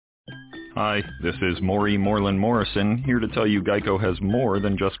Hi, this is Maury Moreland Morrison, here to tell you Geico has more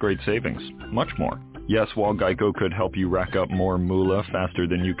than just great savings. Much more. Yes, while Geico could help you rack up more moolah faster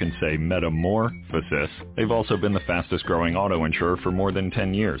than you can say metamorphosis, they've also been the fastest growing auto insurer for more than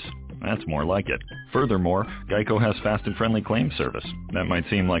 10 years. That's more like it. Furthermore, Geico has fast and friendly claim service. That might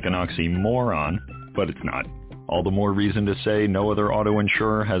seem like an oxymoron, but it's not. All the more reason to say no other auto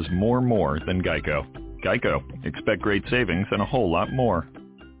insurer has more than Geico. Geico. Expect great savings and a whole lot more.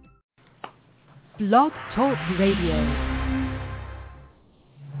 Blog Talk Radio.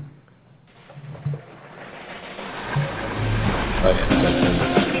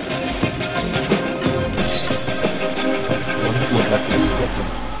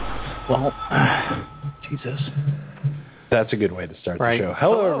 Well, Jesus. That's a good way to start the show.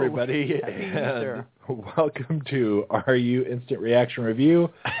 Hello, everybody, and welcome to RU Instant Reaction Review.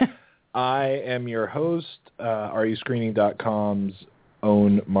 I am your host, RUScreening.com's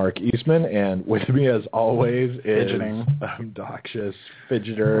own Mark Eastman, and with me, as always, is obnoxious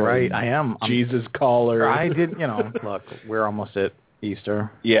fidgeter. Right, I am. Jesus caller. I did, look, we're almost at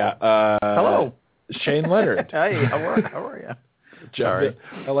Easter. Yeah. Hello. Shane Leonard. Hey, how are you? Sorry.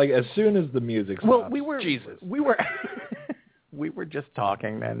 As soon as the music stops. Well, we were just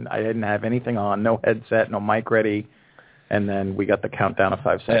talking, and I didn't have anything on, no headset, no mic ready, and then we got the countdown of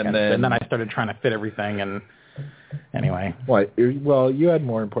 5 seconds, and then I started trying to fit everything, and anyway. What? Well, you had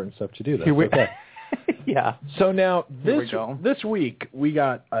more important stuff to do. That's okay. Yeah. So now, this week, we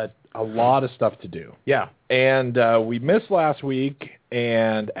got a lot of stuff to do. Yeah. And we missed last week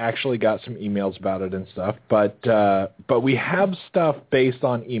and actually got some emails about it and stuff. But we have stuff based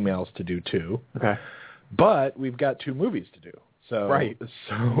on emails to do, too. Okay. But we've got 2 movies to do. So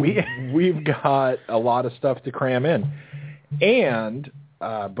we've got a lot of stuff to cram in. And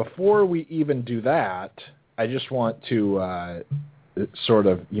before we even do that, I just want to sort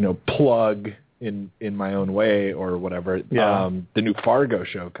of, plug in my own way or whatever, the new Fargo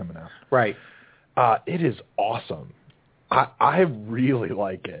show coming out. Right. It is awesome. I really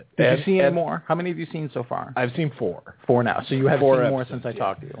like it. Did you see any more? How many have you seen so far? I've seen 4. 4 now. So you have 4 seen more episodes, since I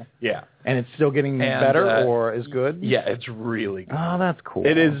talked to you. Yeah. And it's still getting better or as good? Yeah, it's really good. Oh, that's cool.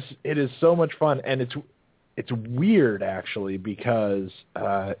 It is so much fun, and it's weird actually because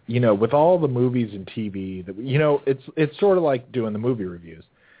with all the movies and TV that it's sort of like doing the movie reviews.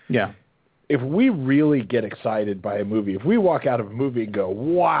 Yeah. If we really get excited by a movie, if we walk out of a movie and go,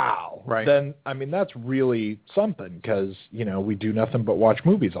 wow, right, then, that's really something because, we do nothing but watch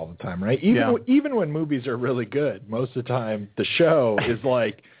movies all the time, right? Even when movies are really good, most of the time the show is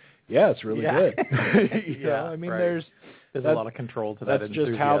like, yeah, it's really good. There's a lot of control to that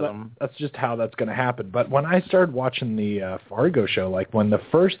enthusiasm. That's just how that's going to happen. But when I started watching the Fargo show, like when the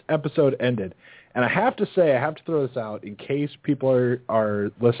first episode ended, and I have to throw this out in case people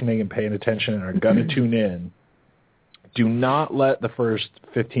are listening and paying attention and are going to tune in, do not let the first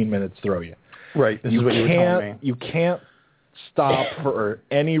 15 minutes throw you. Right. This is what you were telling me. You can't stop for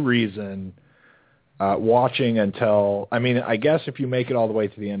any reason watching until, I guess if you make it all the way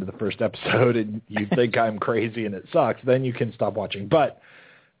to the end of the first episode and you think I'm crazy and it sucks, then you can stop watching. But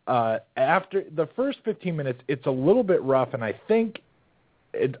after the first 15 minutes, it's a little bit rough, and I think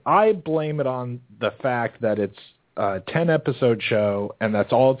I blame it on the fact that it's a 10-episode show, and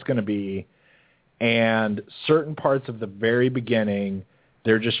that's all it's going to be, and certain parts of the very beginning,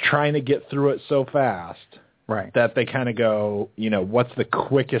 they're just trying to get through it so fast that they kind of go, what's the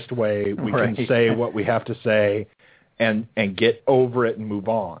quickest way we can say what we have to say and get over it and move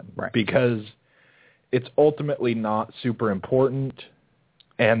on. Right. Because it's ultimately not super important,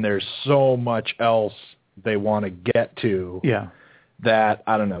 and there's so much else they want to get to. Yeah. That,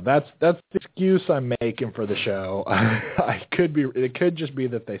 I don't know, that's the excuse I'm making for the show. It could just be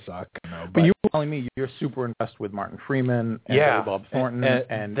that they suck. But you were telling me you're super impressed with Martin Freeman and Billy Bob Thornton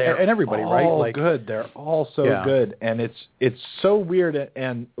and everybody, right? All good. They're all so good, and it's so weird.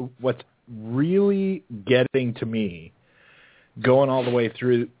 And what's really getting to me, going all the way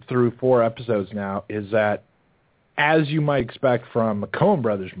through 4 episodes now, is that, as you might expect from a Coen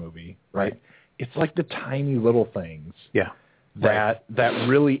Brothers movie, right? It's like the tiny little things. Yeah. That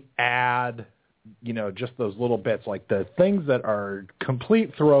really add, just those little bits, like the things that are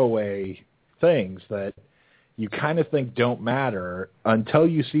complete throwaway things that you kind of think don't matter until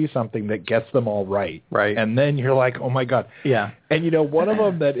you see something that gets them all right. Right. And then you're like, oh my God. Yeah. And one of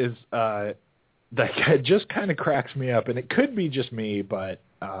them that is that just kind of cracks me up, and it could be just me, but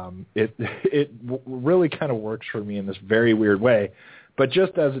it really kind of works for me in this very weird way. But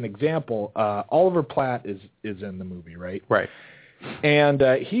just as an example, Oliver Platt is in the movie, right? Right. And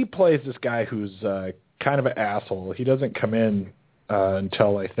he plays this guy who's kind of an asshole. He doesn't come in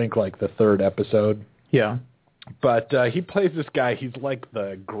until I think like the third episode. Yeah. But he plays this guy. He's like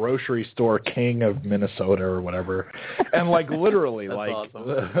the grocery store king of Minnesota or whatever, and like literally, like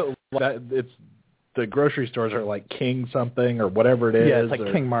awesome. It's the grocery stores are like King something or whatever it is. Yeah, it's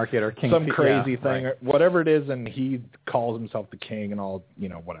like King Market or King some crazy thing right. or whatever it is, and he calls himself the king and all,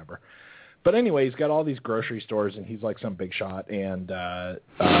 whatever. But anyway, he's got all these grocery stores, and he's like some big shot, and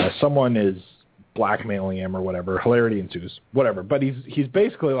someone is blackmailing him or whatever. Hilarity ensues, whatever. But he's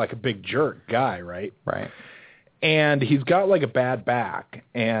basically like a big jerk guy, right? Right. And he's got like a bad back,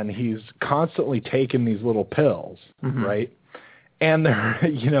 and he's constantly taking these little pills, right? And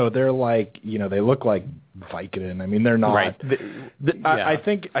they're like, they look like Vicodin. I mean, they're not. Right. I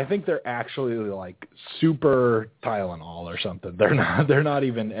think they're actually like super Tylenol or something. They're not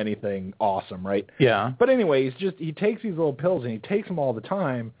even anything awesome, right? Yeah. But anyway, he takes these little pills, and he takes them all the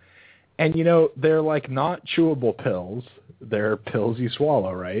time. And, they're like not chewable pills. They're pills you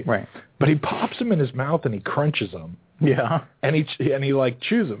swallow, right? Right. But he pops them in his mouth and he crunches them. Yeah. And he like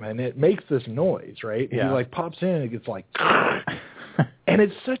chews them, and it makes this noise, right? Yeah. And he like pops in and it gets like, and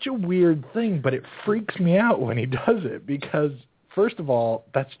it's such a weird thing, but it freaks me out when he does it because, first of all,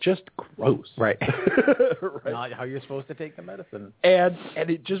 that's just gross. Right. Right? Not how you're supposed to take the medicine. And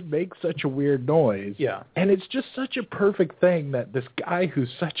it just makes such a weird noise. Yeah. And it's just such a perfect thing that this guy who's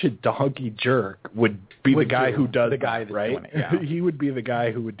such a donkey jerk would be the guy who does the guy that, that's right? doing it, yeah. He would be the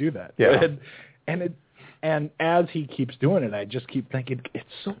guy who would do that. Yeah. And as he keeps doing it, I just keep thinking, it's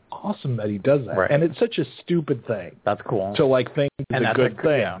so awesome that he does that. Right. And it's such a stupid thing. That's cool. To like think it's a good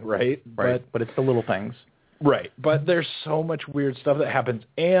thing, yeah. right? Right. But it's the little things. Right. But there's so much weird stuff that happens.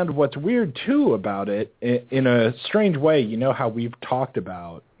 And what's weird, too, about it, in a strange way, you know how we've talked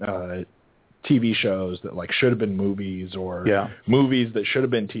about TV shows that like should have been movies or movies that should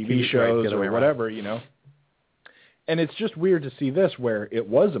have been TV shows or whatever, And it's just weird to see this where it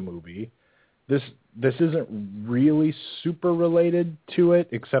was a movie. This isn't really super related to it,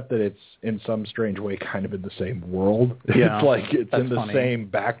 except that it's in some strange way kind of in the same world. Yeah, it's like it's in the funny. same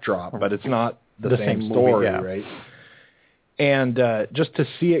backdrop, but it's not the same story, movie, right? And just to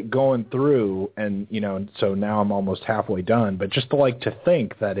see it going through, and so now I'm almost halfway done, but just to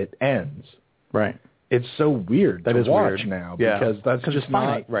think that it ends, right? It's so weird to watch weird. Now because that's just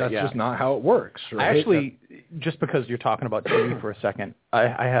not just not how it works. Right? I actually, just because you're talking about TV for a second,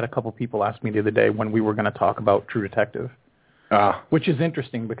 I had a couple people ask me the other day when we were going to talk about True Detective, which is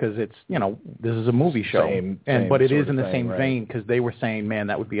interesting because it's this is a movie show, but it is in the same vein because they were saying, man,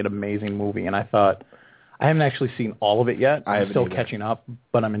 that would be an amazing movie, and I thought. I haven't actually seen all of it yet. I'm still catching up,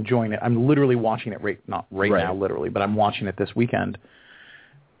 but I'm enjoying it. I'm literally watching it not right now, literally, but I'm watching it this weekend.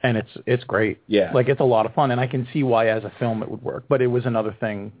 And it's great. Yeah. Like, it's a lot of fun, and I can see why as a film it would work. But it was another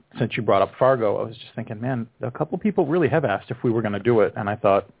thing, since you brought up Fargo, I was just thinking, man, a couple people really have asked if we were going to do it, and I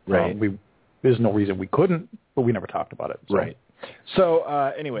thought, there's no reason we couldn't, but we never talked about it. So. Right. So,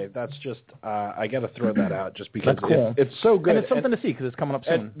 anyway, that's just, I got to throw that out just because that's cool. It's so good. And it's something to see because it's coming up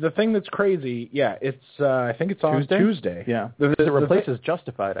soon. And the thing that's crazy, it's, I think it's on Tuesday. Yeah. It replaces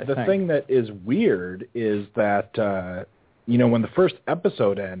Justified, I think. The thing that is weird is that, when the first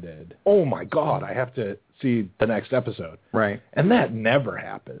episode ended, oh my God, I have to see the next episode. Right. And that never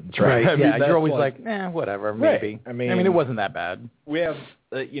happens, right? I mean, you're always like, whatever, maybe. Right. I mean, it wasn't that bad. We have,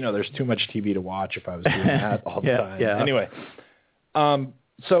 there's too much TV to watch if I was doing that all the time. Yeah. Anyway,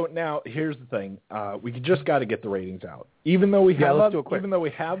 so now here's the thing: we just got to get the ratings out, even though we have, let's do it quick. even though we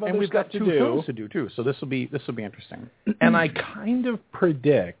have, and we've got 2 films to do too. So this will be interesting. And I kind of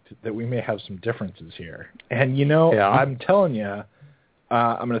predict that we may have some differences here. And I'm telling you,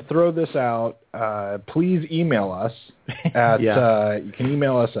 I'm going to throw this out. Please email us at you can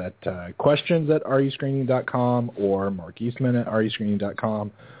email us at questions@rescreening.com or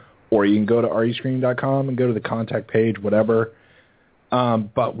markeastman@rescreening.com, or you can go to rescreening.com and go to the contact page, whatever.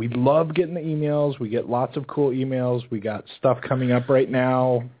 But we love getting the emails. We get lots of cool emails. We got stuff coming up right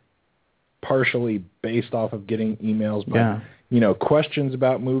now, partially based off of getting emails. But, questions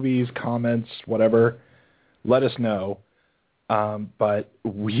about movies, comments, whatever, let us know. But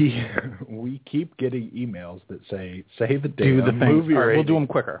we keep getting emails that say the date of the movie. All right, we'll do them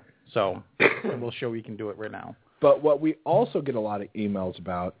quicker. So we'll show you can do it right now. But what we also get a lot of emails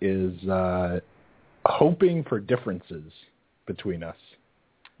about is hoping for differences between us.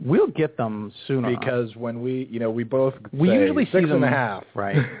 We'll get them sooner. Because when we both we say usually see them 6.5.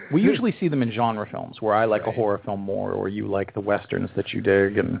 Right. We usually see them in genre films where I like a horror film more, or you like the westerns that you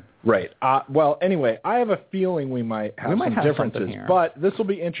dig. And right. Well, anyway, I have a feeling we might have some differences. Here. But this will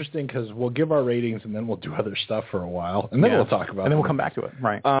be interesting because we'll give our ratings and then we'll do other stuff for a while. And then we'll talk about it. And then we'll come back to it.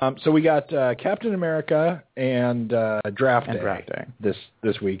 Right. So we got Captain America and Draft Day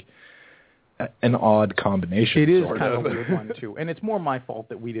this week. An odd combination. It is kind of a weird one, too. And it's more my fault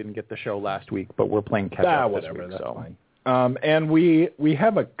that we didn't get the show last week, but we're playing catch-up this week. That's fine. And we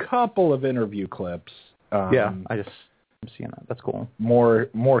have a couple of interview clips. I'm seeing that. That's cool. More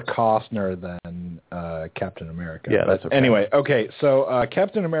Costner than Captain America. Yeah, that's okay. Anyway, so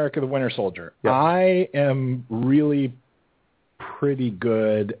Captain America, the Winter Soldier. Yep. I am really pretty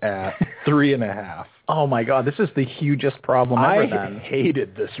good at 3.5. Oh, my God. This is the hugest problem ever, then. I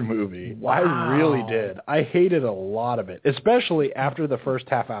hated this movie. Wow. I really did. I hated a lot of it, especially after the first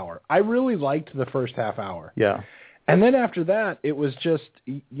half hour. I really liked the first half hour. Yeah. And then after that, it was just,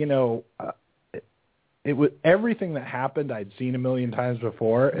 it was everything that happened I'd seen a million times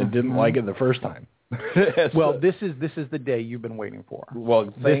before and didn't like it the first time. Well, this is the day you've been waiting for.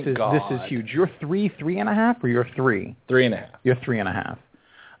 Well, thank God. This is huge. You're 3.5, or you're 3? 3.5. You're 3.5.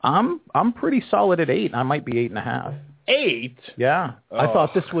 I'm pretty solid at 8. I might be 8.5. 8? Yeah. Oh, I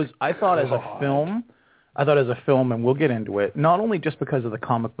thought as a film, and we'll get into it, not only just because of the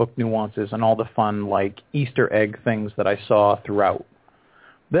comic book nuances and all the fun, like, Easter egg things that I saw throughout,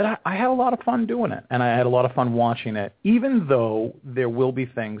 that I had a lot of fun doing it, and I had a lot of fun watching it, even though there will be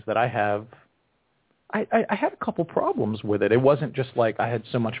things that I had a couple problems with it. It wasn't just like I had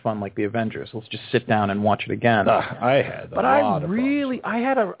so much fun like the Avengers. Let's just sit down and watch it again. I had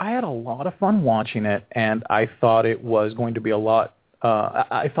I had a lot of fun watching it, and I thought it was going to be a lot.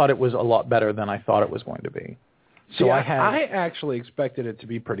 I thought it was a lot better than I thought it was going to be. So I actually expected it to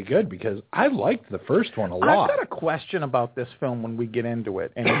be pretty good because I liked the first one a lot. I've got a question about this film when we get into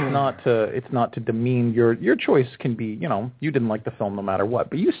it, and it's not to demean your choice. Can be, you didn't like the film no matter what,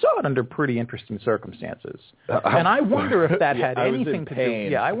 but you saw it under pretty interesting circumstances, and I wonder if that had anything to do.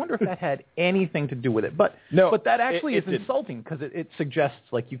 Yeah, I wonder if that had anything to do with it. But that actually is insulting because it suggests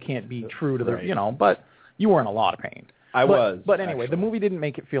like you can't be true to the But you were in a lot of pain. But anyway, the movie didn't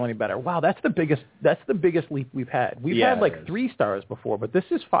make it feel any better. Wow, that's the biggest leap we've had. We've had like 3 stars before, but this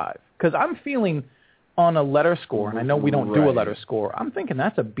is 5. Because I'm feeling on a letter score, and I know we don't do a letter score, I'm thinking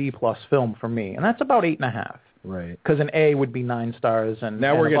that's a B+ film for me, and that's about 8.5. Right. Because an A would be 9 stars, and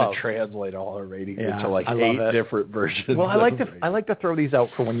now we're going to translate all our ratings into like 8 different versions. Well, I like to throw these out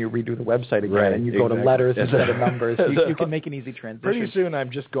for when you redo the website again, and you go to letters instead of numbers. You can make an easy transition. Pretty soon,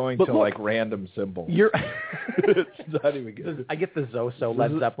 I'm just going to like random symbols. It's not even good. I get the Zoso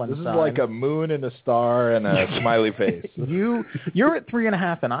Led Zeppelin This is sign. like a moon and a star and a smiley face. You're at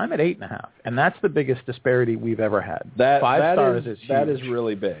 3.5, and I'm at 8.5, and that's the biggest disparity we've ever had. 5 stars is huge. That is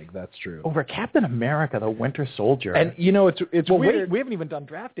really big. That's true. Over Captain America, the Winter Soldier. And it's weird. We haven't even done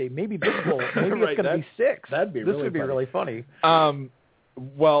Draft Day. Maybe it's going to be 6. This would be really funny.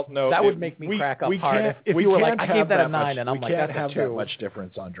 Well, no. That would make me crack up hard if you were like, I gave that a 9, and I'm like, that's a 2. We can't have that much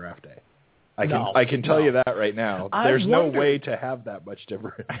difference on Draft Day. I can tell you that right now. There's no way to have that much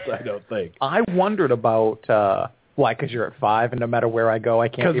difference, I don't think. I wondered about why, because you're at 5, and no matter where I go, I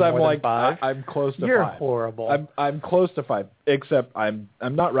can't be more than 5. I'm close to 5. You're horrible. I'm close to 5, except I'm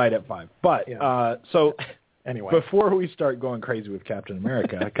not right at 5. But so anyway, before we start going crazy with Captain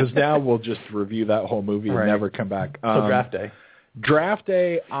America, because now we'll just review that whole movie and never come back. So Draft Day. Draft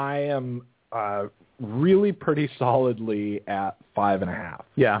Day, I am really pretty solidly at 5.5.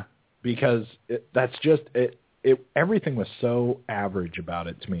 Yeah, because that's just it. Everything was so average about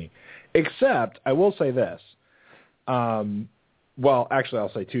it to me, except I will say this. Well, actually,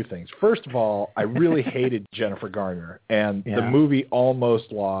 I'll say 2 things. First of all, I really hated Jennifer Garner, and the movie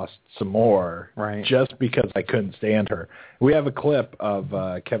almost lost some more just because I couldn't stand her. We have a clip of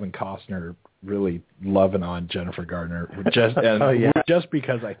Kevin Costner really loving on Jennifer Garner just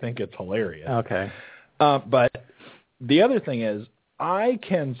because I think it's hilarious. Okay. But the other thing is, I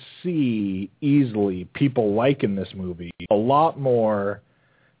can see easily people liking this movie a lot more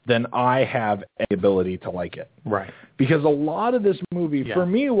than I have any ability to like it. Right. Because a lot of this movie, for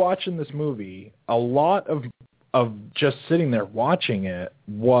me watching this movie, a lot of just sitting there watching it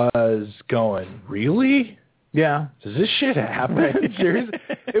was going, really? Yeah. Does this shit happen? Seriously?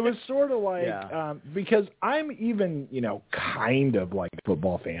 It was sort of like, because I'm even, kind of like a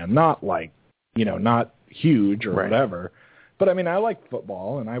football fan, not like, not huge or whatever. But I mean, I like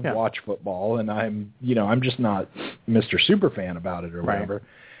football and I watch football and I'm just not Mr. Super fan about it or whatever.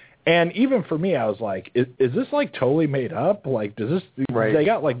 And even for me, I was like, is this like totally made up? Like, does this, they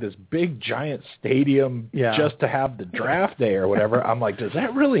got like this big giant stadium just to have the draft day or whatever. I'm like, does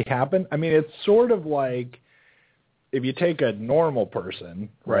that really happen? I mean, it's sort of like if you take a normal person,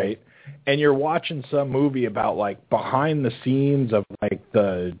 right? And you're watching some movie about like behind the scenes of like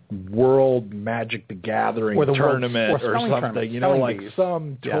the World Magic the Gathering or the tournament or something, you know, like bees.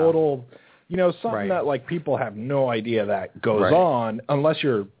 Some total, you know, something that like people have no idea that goes on unless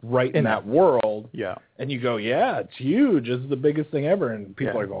you're in that world. Yeah. And you go, yeah, it's huge. It's the biggest thing ever. And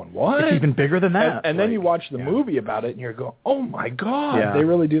people are going, what? It's even bigger than that. And then you watch the movie about it and you're going, oh my God, they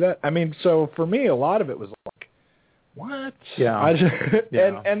really do that? I mean, so for me, a lot of it was like, what? Yeah.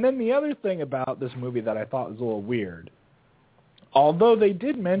 And then the other thing about this movie that I thought was a little weird, although they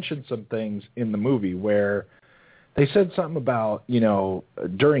did mention some things in the movie where they said something about, you know,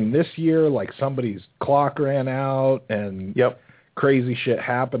 during this year, like somebody's clock ran out and crazy shit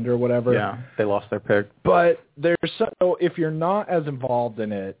happened or whatever. Yeah, they lost their pick. But so if you're not as involved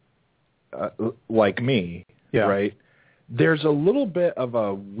in it like me, right, there's a little bit of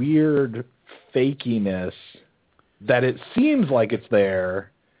a weird fakiness that it seems like it's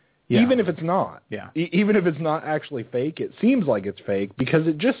there, even if it's not. Yeah. Even if it's not actually fake, it seems like it's fake because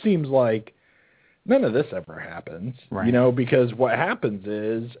it just seems like none of this ever happens, you know, because what happens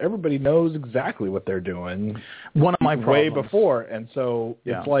is everybody knows exactly what they're doing one of my way before. And so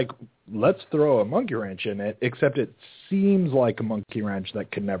it's like, let's throw a monkey wrench in it, except it seems like a monkey wrench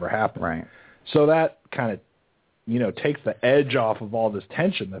that could never happen. Right. So that kind of, you know, takes the edge off of all this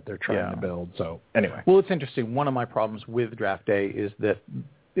tension that they're trying to build. So anyway. Well, it's interesting. One of my problems with Draft Day is that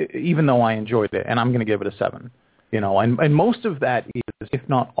even though I enjoyed it, and I'm going to give it a 7, you know, and most of that is, if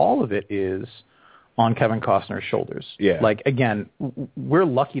not all of it, is on Kevin Costner's shoulders. Yeah. Like, again, we're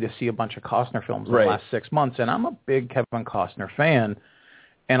lucky to see a bunch of Costner films in the last 6 months, and I'm a big Kevin Costner fan,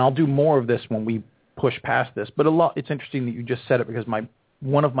 and I'll do more of this when we push past this. But it's interesting that you just said it because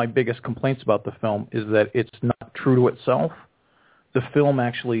one of my biggest complaints about the film is that it's not true to itself. The film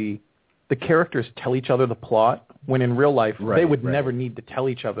actually, the characters tell each other the plot, when in real life they would never need to tell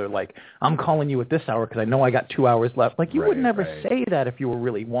each other, like, I'm calling you at this hour because I know I got 2 hours left. Like, you would never say that if you were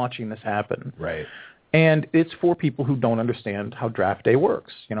really watching this happen. Right. And it's for people who don't understand how Draft Day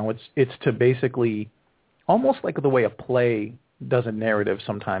works. You know, it's to basically, almost like the way a play does a narrative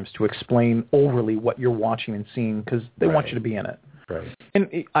sometimes, to explain overly what you're watching and seeing because they want you to be in it. Right. And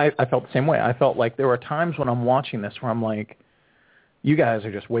I felt the same way. I felt like there were times when I'm watching this where I'm like, you guys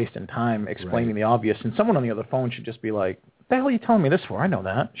are just wasting time explaining the obvious, and someone on the other phone should just be like, the hell are you telling me this for? I know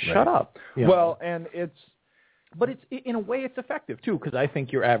that. Shut up. You know? Well, and but it's in a way it's effective too, because I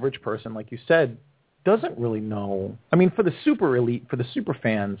think your average person, like you said, doesn't really know. I mean, for the super elite, for the super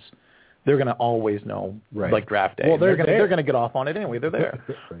fans, they're going to always know, like Draft Day. Well, they're going to get off on it anyway. They're there.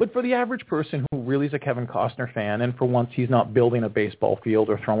 But for the average person who really is a Kevin Costner fan, and for once he's not building a baseball field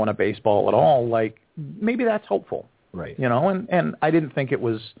or throwing a baseball at all, like, maybe that's helpful. Right. You know, and I didn't think it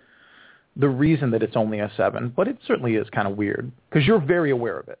was the reason that it's only a 7, but it certainly is kind of weird because you're very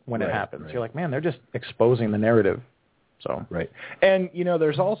aware of it when it happens. You're like, man, they're just exposing the narrative. So and you know,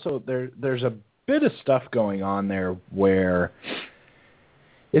 there's also there's a bit of stuff going on there where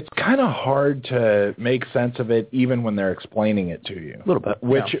it's kind of hard to make sense of it even when they're explaining it to you. A little bit,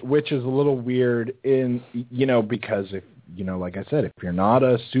 which is a little weird in, you know, because if, you know, like I said, if you're not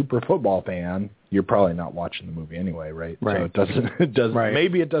a super football fan, you're probably not watching the movie anyway, right? So it doesn't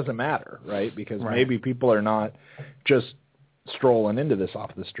maybe it doesn't matter, right? Because maybe people are not just strolling into this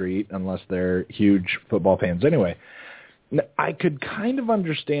off the street unless they're huge football fans anyway. I could kind of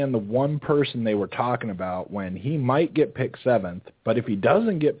understand the one person they were talking about when he might get picked 7th, but if he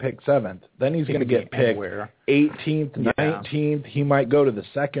doesn't get picked 7th, then he's going to get picked 18th, 19th. He might go to the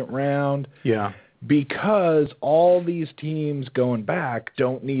second round. Yeah. Because all these teams going back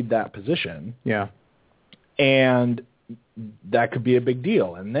don't need that position. Yeah. And that could be a big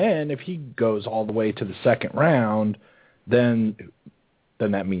deal. And then if he goes all the way to the second round, then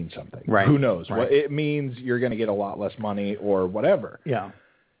that means something. Right. Who knows? Well, it means you're going to get a lot less money or whatever. Yeah.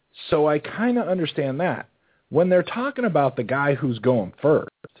 So I kind of understand that. When they're talking about the guy who's going first,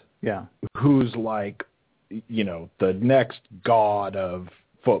 who's like, you know, the next god of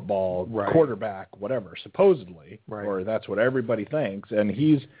football, quarterback, whatever, supposedly, or that's what everybody thinks, and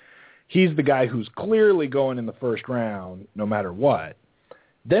he's the guy who's clearly going in the first round no matter what.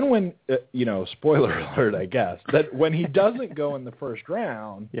 Then when, you know, spoiler alert, I guess, that when he doesn't go in the first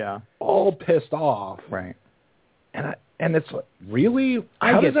round, all pissed off, and it's like, really?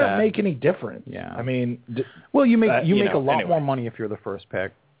 How does that make any difference? Yeah. I mean, well, you make a lot more money if you're the first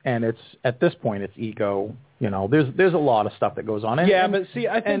pick. and it's at this point it's ego. There's a lot of stuff that goes on. But see,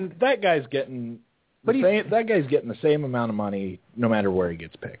 I think that guy's getting the same amount of money no matter where he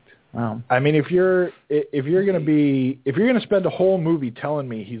gets picked. Wow. I mean, if you're going to spend a whole movie telling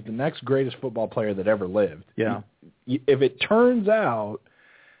me he's the next greatest football player that ever lived, if it turns out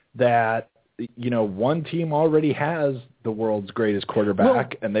that one team already has the world's greatest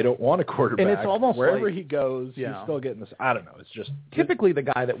quarterback, and they don't want a quarterback, and it's almost wherever he goes, he's still getting this. I don't know. It's just typically the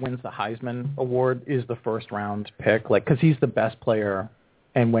guy that wins the Heisman Award is the first round pick, because he's the best player.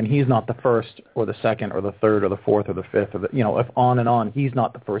 And when he's not the first or the second or the third or the fourth or the fifth, or if on and on, he's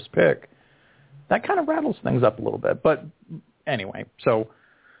not the first pick, that kind of rattles things up a little bit. But anyway, so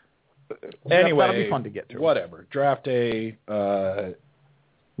that'll be fun to get through. Whatever. Draft day.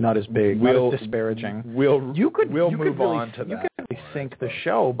 Not as big, not as disparaging. We'll move on to that. You could really sink the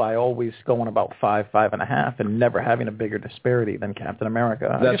show by always going about 5.5, and never having a bigger disparity than Captain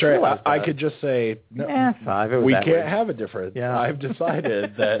America. That's right. I could just say, no, 5. We can't have a difference. Yeah. I've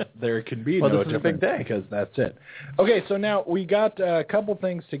decided that there can be no difference. This is a big day. Because that's it. Okay, so now we got a couple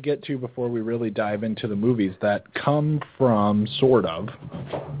things to get to before we really dive into the movies that come from, sort of.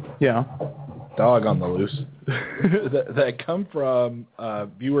 Yeah. Dog on the loose that come from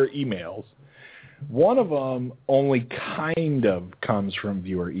viewer emails. One of them only kind of comes from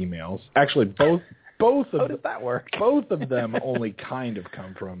viewer emails. Actually, both of how does that work? Both of them only kind of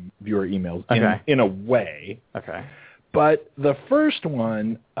come from viewer emails in a way. Okay. But the first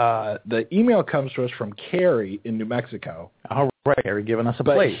one, the email comes to us from Carrie in New Mexico. All right, Carrie, giving us a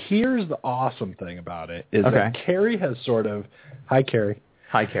plate. But here's the awesome thing about it is that Carrie has sort of. Hi, Carrie.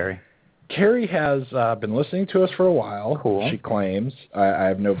 Hi, Carrie. Carrie has been listening to us for a while. Cool. She claims. I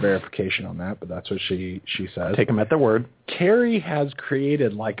have no verification on that, but that's what she says. Take them at their word. Carrie has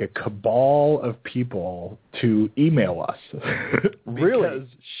created like a cabal of people to email us. Really? Because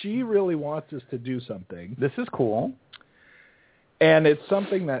she really wants us to do something. This is cool. And it's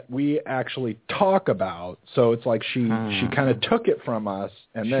something that we actually talk about. So it's like she kind of took it from us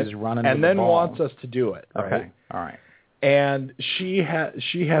and then wants us to do it. Okay. Right? All right. And she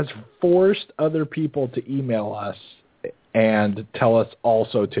has forced other people to email us and tell us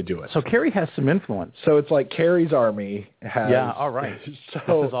also to do it. So Carrie has some influence. So it's like Carrie's army has. Yeah, all right.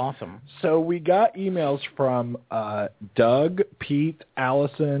 So, this is awesome. So we got emails from Doug, Pete,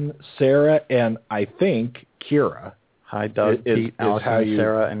 Allison, Sarah, and I think Kira. Hi, Doug, Pete, Allison,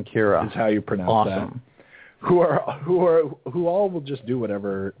 Sarah, and Kira. Is how you pronounce that. Awesome. Who all will just do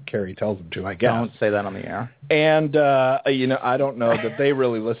whatever Carrie tells them to, I guess. Don't say that on the air. And I don't know that they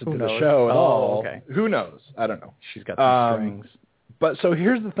really listen to the show at all. Okay. Who knows? I don't know. She's got some strings. But so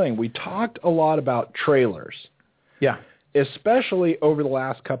here's the thing: we talked a lot about trailers. Yeah. Especially over the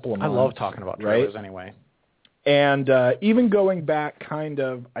last couple of months. I love talking about trailers anyway. And even going back, kind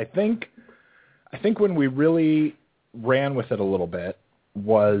of, I think when we really ran with it a little bit.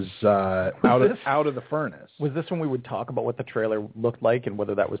 Was out of the furnace. Was this when we would talk about what the trailer looked like and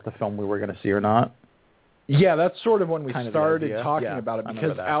whether that was the film we were going to see or not? Yeah, that's sort of when we started talking about it,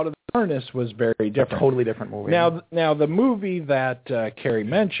 because Out of the Furnace was very different. A totally different movie. Now the movie that Carrie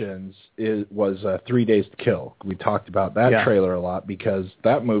mentions was 3 Days to Kill. We talked about that trailer a lot because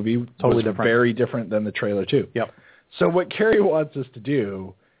that movie was very different than the trailer too. Yep. So what Carrie wants us to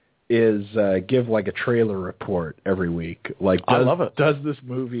do is give like a trailer report every week. Like, I love it. Does this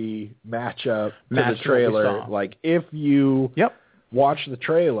movie match up to the trailer? Like, if you watch the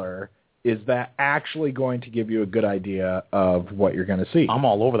trailer, is that actually going to give you a good idea of what you're going to see? I'm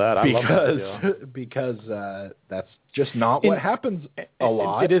all over that. I love that. Because that's just not what happens a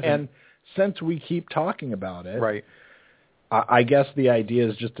lot. It isn't. And since we keep talking about it, right. I guess the idea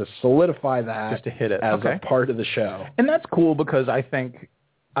is just to solidify that, just to hit it as a part of the show. And that's cool because I think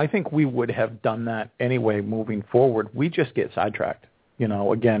we would have done that anyway moving forward. We just get sidetracked.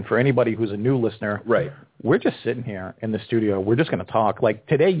 Again, for anybody who's a new listener, right? We're just sitting here in the studio. We're just going to talk. Like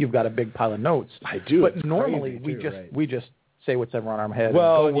today, you've got a big pile of notes. I do. But normally we just say what's ever on our head.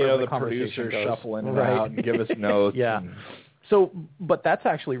 Well, the producers shuffle in and out and give us notes. Yeah. So, but that's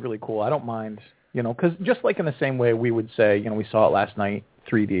actually really cool. I don't mind, because just like in the same way we would say, we saw it last night.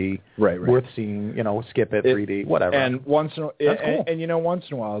 3D, right. Worth seeing, skip it, 3D, whatever. And once in a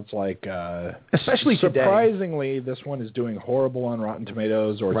while, it's like, especially surprisingly, this one is doing horrible on Rotten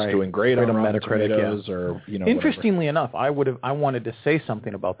Tomatoes, or it's doing great on Rotten Tomatoes, or Interestingly enough, I wanted to say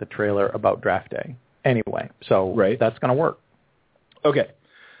something about the trailer about Draft Day anyway, so that's going to work. Okay,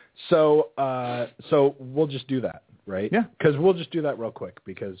 so we'll just do that. Right? Yeah. Because we'll just do that real quick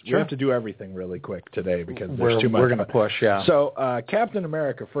because we have to do everything really quick today because there's too much. We're going to push, yeah. So Captain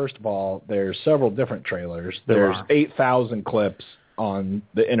America, first of all, there's several different trailers. There's 8,000 clips on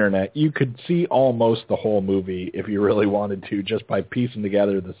the internet, you could see almost the whole movie if you really wanted to, just by piecing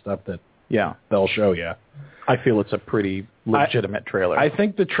together the stuff that they'll show you. I feel it's a pretty legitimate trailer. I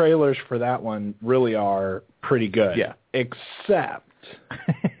think the trailers for that one really are pretty good. Yeah. Except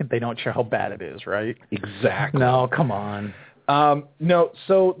they don't show how bad it is, right? Exactly. No, come on. No,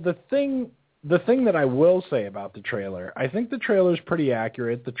 so the thing that I will say about the trailer, I think the trailer is pretty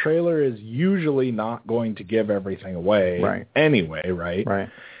accurate. The trailer is usually not going to give everything away anyway, right? Right.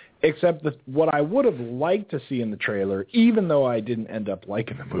 Except that what I would have liked to see in the trailer, even though I didn't end up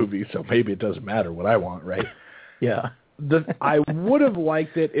liking the movie, so maybe it doesn't matter what I want, right? Yeah. I would have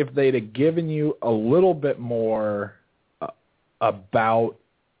liked it if they'd have given you a little bit more about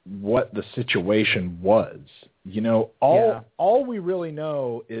what the situation was. You know, all we really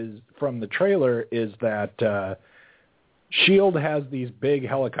know is from the trailer is that S.H.I.E.L.D. has these big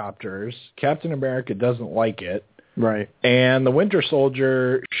helicopters. Captain America doesn't like it. Right. And the Winter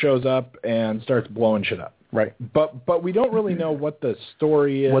Soldier shows up and starts blowing shit up. Right. But we don't really know what the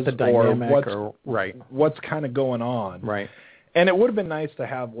story is, what the dynamic or what's kind of going on. Right. And it would have been nice to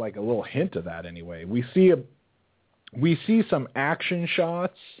have like a little hint of that anyway. We see some action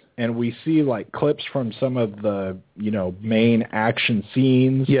shots, and we see like clips from some of the, main action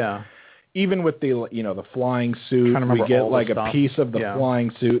scenes. Yeah. Even with the, the flying suit, we get like a piece of the flying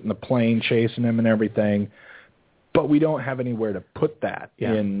suit and the plane chasing him and everything. But we don't have anywhere to put that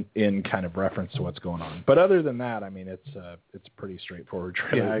in kind of reference to what's going on. But other than that, I mean, it's a pretty straightforward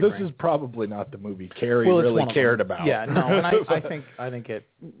trailer. This is probably not the movie Carrie really cared about. Yeah, no, and I think it,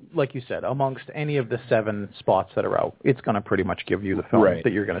 like you said, amongst any of the 7 spots that are out, it's going to pretty much give you the film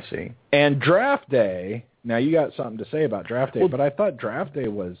that you're going to see. And Draft Day, now you got something to say about Draft Day, but I thought Draft Day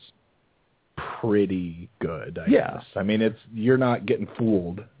was pretty good, I guess. I mean, you're not getting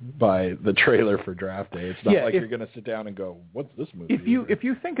fooled by the trailer for Draft Day. It's not like you're going to sit down and go, what's this movie? If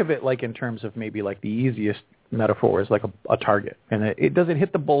you think of it like in terms of maybe like the easiest metaphor is like a target, and it doesn't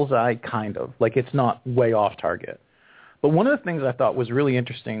hit the bullseye, kind of. Like it's not way off target. But one of the things I thought was really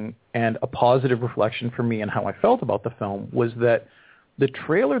interesting and a positive reflection for me and how I felt about the film was that the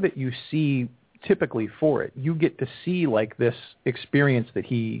trailer that you see typically for it, you get to see like this experience that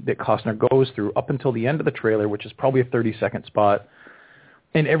Costner goes through up until the end of the trailer, which is probably a 30-second spot,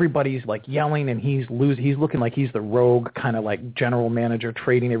 and everybody's like yelling, and he's looking like he's the rogue kind of like general manager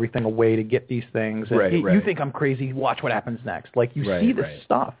trading everything away to get these things. And you think I'm crazy, watch what happens next. Like you see this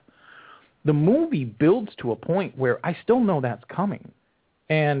stuff. The movie builds to a point where I still know that's coming.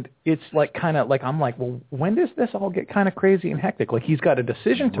 And it's like kind of like, I'm like, well, when does this all get kind of crazy and hectic? Like he's got a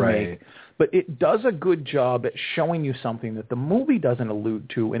decision to make, but it does a good job at showing you something that the movie doesn't allude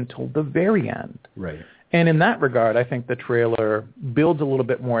to until the very end. Right. And in that regard, I think the trailer builds a little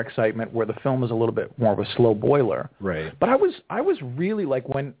bit more excitement where the film is a little bit more of a slow boiler. Right. But I was really like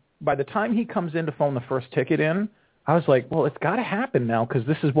by the time he comes in to phone the first ticket in, I was like, well, it's got to happen now because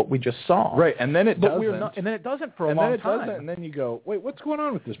this is what we just saw. Right, and then it doesn't. And then it doesn't for a long time. And then you go, wait, what's going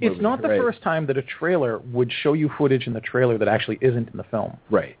on with this movie? It's not the first time that a trailer would show you footage in the trailer that actually isn't in the film.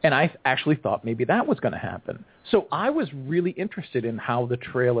 Right. And I actually thought maybe that was going to happen. So I was really interested in how the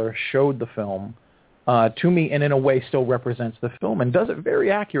trailer showed the film to me and in a way still represents the film and does it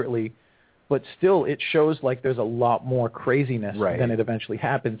very accurately. But still, it shows like there's a lot more craziness than it eventually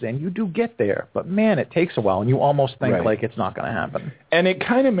happens. And you do get there. But, man, it takes a while. And you almost think like it's not going to happen. And it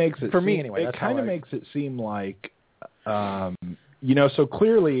kind of makes it... For me, anyway. It kind of makes it seem like, so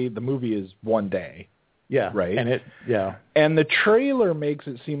clearly the movie is one day. Yeah. Right? And the trailer makes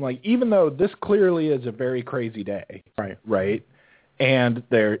it seem like, even though this clearly is a very crazy day. Right? And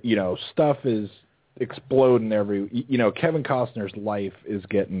there, stuff is... exploding Kevin Costner's life is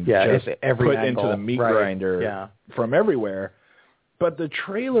getting put into the meat grinder from everywhere. But the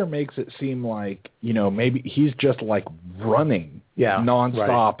trailer makes it seem like, maybe he's just like running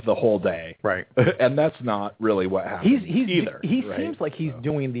nonstop the whole day. Right. And that's not really what happens either. He seems like he's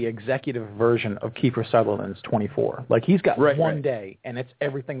doing the executive version of Kiefer Sutherland's 24. Like he's got one day and it's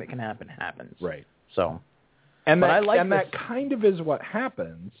everything that can happen happens. Right. So. And that kind of is what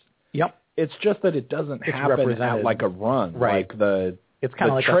happens. Yep. It's just that it doesn't happen at like a run. Right. Like it's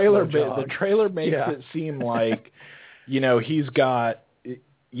kind of like trailer. A slow jog. The trailer makes it seem like, he's got,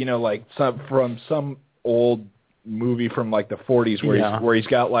 like from some old movie from like the 40s where he's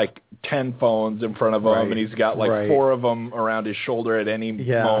got like 10 phones in front of him, and he's got like 4 of them around his shoulder at any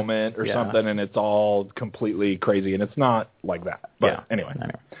moment or something, and it's all completely crazy, and it's not like that. But anyway.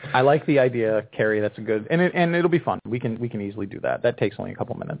 I like the idea, Carrie. That's a good, and it'll be fun. We can easily do that. That takes only a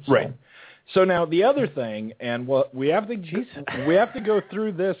couple minutes. So. Right. So now the other thing, and we have to go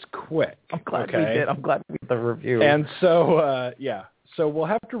through this quick. I'm glad we did. I'm glad we did the review. And so so we'll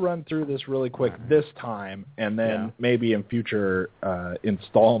have to run through this really quick this time, and then maybe in future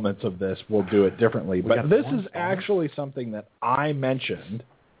installments of this we'll do it differently. But this is actually something that I mentioned,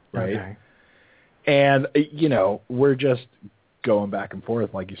 right? Okay. And we're just going back and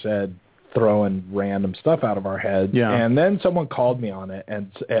forth, like you said, throwing random stuff out of our heads. Yeah. And then someone called me on it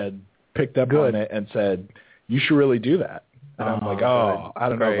and picked up on it and said, "You should really do that." And I'm like, I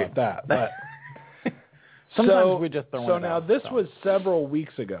don't know about that. But sometimes we just throw it out. So now this was several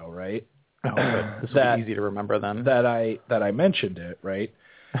weeks ago, right? Oh, good. This will be easy to remember then. That I mentioned it, right?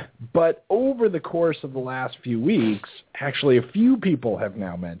 But over the course of the last few weeks, actually a few people have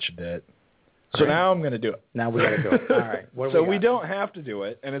now mentioned it. So now I'm going to do it. Now we got to do it. All right. So we don't have to do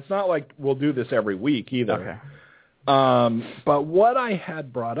it, and it's not like we'll do this every week either. Okay. But what I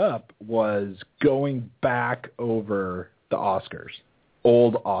had brought up was going back over the Oscars,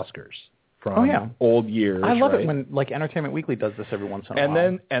 old Oscars from old years. I love it when like Entertainment Weekly does this every once in a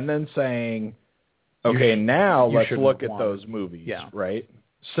while. And then saying, okay, now let's look at those movies, right?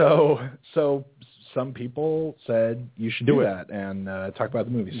 So some people said you should do that and talk about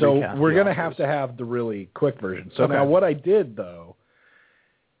the movie. So we're going to have the really quick version. So now what I did, though,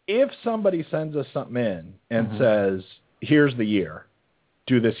 if somebody sends us something in and says, here's the year,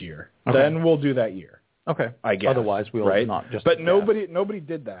 do this year, then we'll do that year. Okay. I guess. Otherwise, we'll not just. But nobody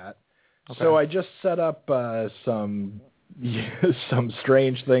did that. Okay. So I just set up some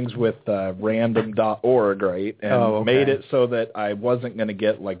strange things with random.org, right? And made it so that I wasn't going to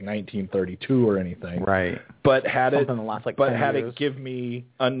get like 1932 or anything. Right. But had Something the last, like, 10 years. it give me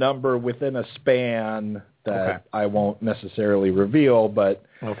a number within a span that I won't necessarily reveal, but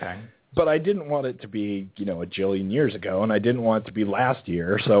But I didn't want it to be, a jillion years ago, and I didn't want it to be last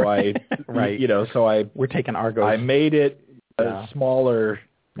year. So I, we're taking Argos. I made it a smaller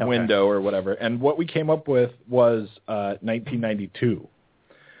window or whatever, and what we came up with was 1992.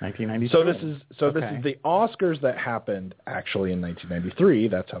 1992. So this is the Oscars that happened actually in 1993.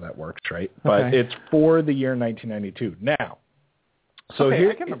 That's how that works, right? But it's for the year 1992. Now,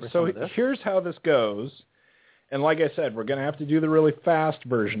 here's how this goes. And like I said, we're going to have to do the really fast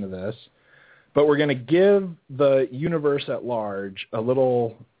version of this, but we're going to give the universe at large a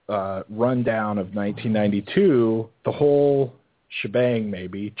little rundown of 1992, the whole shebang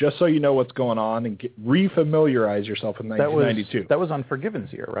maybe, just so you know what's going on and refamiliarize yourself with 1992. That was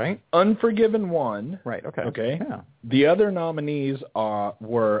Unforgiven's year, right? Unforgiven won. Right, okay. Okay. Yeah. The other nominees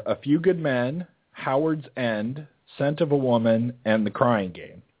were A Few Good Men, Howard's End, Scent of a Woman, and The Crying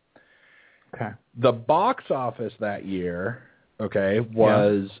Game. Okay. The box office that year,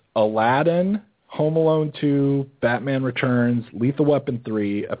 was Aladdin, Home Alone 2, Batman Returns, Lethal Weapon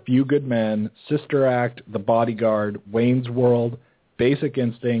 3, A Few Good Men, Sister Act, The Bodyguard, Wayne's World, Basic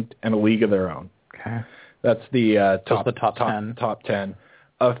Instinct, and A League of Their Own. Okay. That's the top 10. Top 10.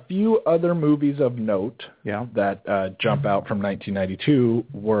 A few other movies of note that jump out from 1992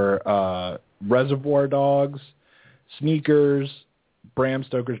 were Reservoir Dogs, Sneakers, Bram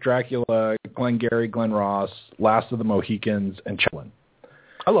Stoker's Dracula, Glengarry Glen Ross, Last of the Mohicans, and Chaplin.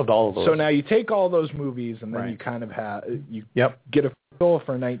 I loved all of those. So now you take all those movies and then you kind of get a feel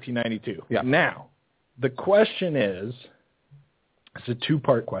for 1992. Yep. Now, the question is, it's a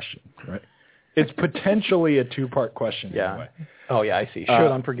two-part question, right? It's potentially a two-part question anyway. Oh, yeah, I see.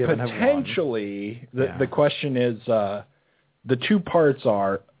 Should Unforgiven have won? Potentially, the question is, the two parts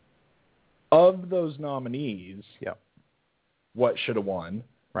are, of those nominees, what should have won,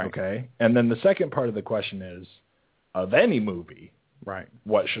 okay? And then the second part of the question is, of any movie,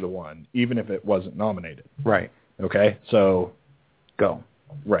 what should have won, even if it wasn't nominated. Right. Okay? So, go.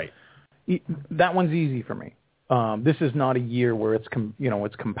 Right. That one's easy for me. This is not a year where it's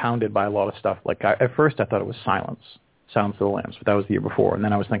it's compounded by a lot of stuff. Like at first I thought it was Silence of the Lambs, but that was the year before. And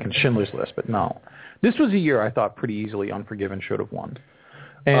then I was thinking Schindler's List, but no. This was a year I thought pretty easily Unforgiven should have won.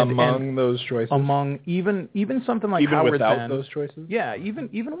 Among those choices? Among even something like Howard's End. Even without those choices? Yeah, even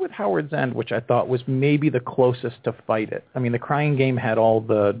with Howard's End, which I thought was maybe the closest to Fight It. I mean, The Crying Game had all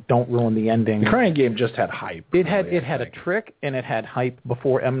the don't ruin the ending. The Crying Game just had hype. It had a trick, and it had hype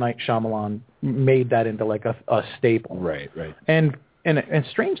before M. Night Shyamalan made that into like a staple. Right. And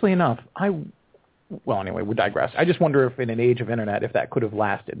strangely enough, I well, anyway, we digress. I just wonder if in an age of internet, if that could have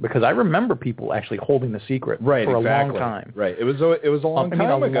lasted, because I remember people actually holding the secret for a long time. Right. It was a long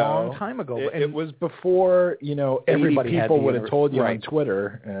time ago. Long time ago. It was before, everybody people would have told you on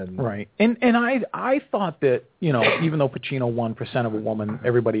Twitter. Right. And I thought that, even though Pacino won for Scent of a Woman,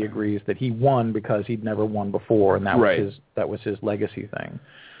 everybody agrees that he won because he'd never won before, and that was his legacy thing.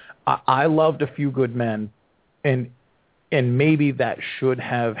 I loved A Few Good Men, and maybe that should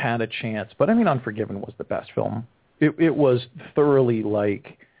have had a chance. But, Unforgiven was the best film. It was thoroughly,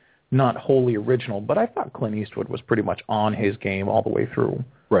 not wholly original, but I thought Clint Eastwood was pretty much on his game all the way through.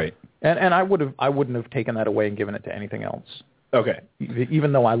 Right. And I wouldn't have taken that away and given it to anything else. Okay.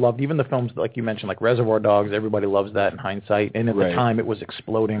 Even though I loved even the films, like you mentioned, like Reservoir Dogs, everybody loves that in hindsight. And at the time, it was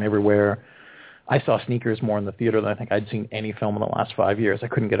exploding everywhere. I saw Sneakers more in the theater than I think I'd seen any film in the last 5 years. I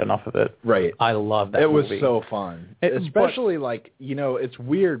couldn't get enough of it. Right. I love that movie. It was so fun. Especially, it's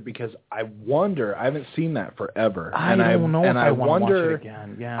weird because I wonder, I haven't seen that forever. I don't know if I want to watch it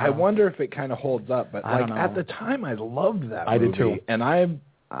again. Yeah. I wonder if it kind of holds up. But, at the time, I loved that movie. I did too. And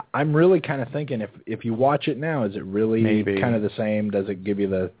I'm really kind of thinking if you watch it now, is it really kind of the same? Does it give you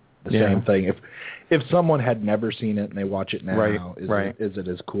the same thing? If someone had never seen it and they watch it now, is it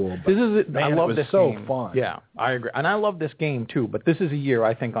as cool? But, I love this so game. Fun. Yeah, I agree. And I love this game too, but this is a year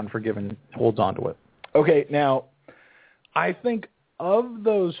I think Unforgiven holds on to it. Okay, now, I think of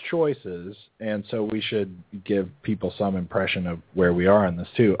those choices, and so we should give people some impression of where we are on this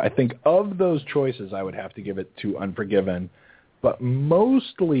too. I think of those choices, I would have to give it to Unforgiven, but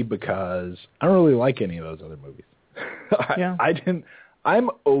mostly because I don't really like any of those other movies.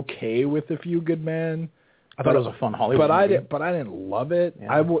 I'm okay with A Few Good Men. I thought it was a fun Hollywood movie. But I didn't love it.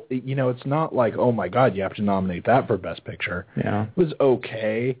 Yeah. It's not like, oh my God, you have to nominate that for Best Picture. Yeah. It was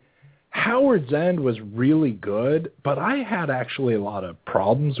okay. Howard's End was really good, but I had actually a lot of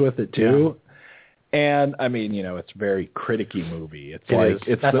problems with it too. Yeah. And it's a very criticky movie. It's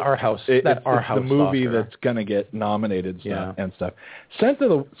our house. It's the movie that's gonna get nominated and stuff. Scent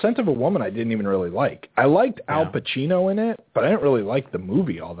of a Woman, I didn't even really like. I liked Al Pacino in it, but I didn't really like the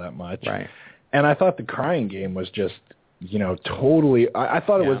movie all that much. Right. And I thought The Crying Game was just, totally. I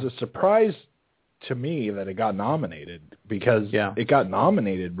thought it was a surprise to me that it got nominated because it got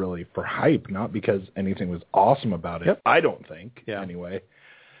nominated really for hype, not because anything was awesome about it. Yep. I don't think anyway.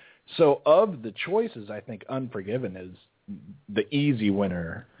 So of the choices, I think Unforgiven is the easy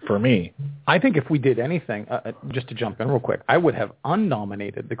winner for me. I think if we did anything, just to jump in real quick, I would have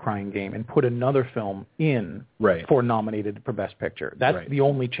unnominated The Crying Game and put another film in for nominated for Best Picture. That's the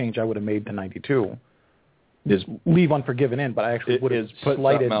only change I would have made to 92. Is leave Unforgiven in, but I actually would have put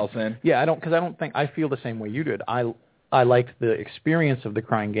something else in. Yeah, because I don't think I feel the same way you did. I liked the experience of The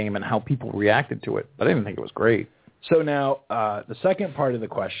Crying Game and how people reacted to it, but I didn't think it was great. So now, the second part of the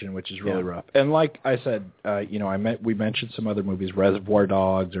question, which is really rough, and like I said, we mentioned some other movies, Reservoir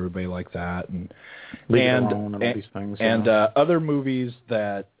Dogs, everybody like that, and Leave It Alone and all these things, and other movies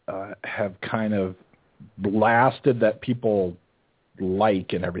that have kind of lasted that people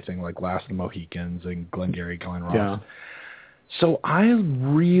like and everything, like Last of the Mohicans and Glengarry Glen Ross. Yeah. So I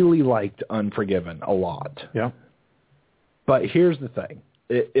really liked Unforgiven a lot. Yeah. But here's the thing.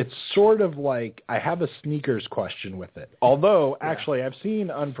 It's sort of like I have a Sneakers question with it. Although, actually, I've seen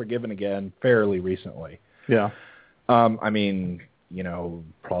Unforgiven again fairly recently. Yeah. Probably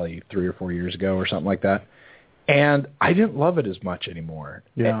 3 or 4 years ago or something like that. And I didn't love it as much anymore.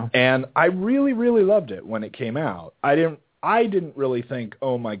 Yeah. And I really, really loved it when it came out. I didn't really think,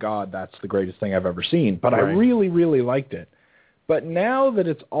 oh, my God, that's the greatest thing I've ever seen. But I really, really liked it. But now that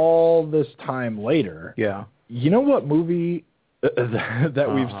it's all this time later, you know what movie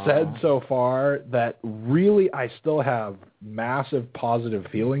that we've said so far that really I still have massive positive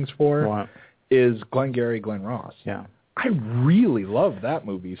feelings for is Glengarry Glen Ross. Yeah. I really love that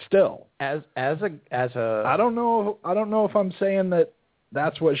movie still. As a I don't know if I'm saying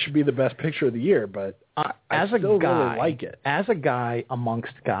that's what should be the best picture of the year, but I still really like it. As a guy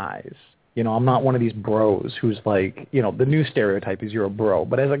amongst guys, I'm not one of these bros who's like, the new stereotype is you're a bro.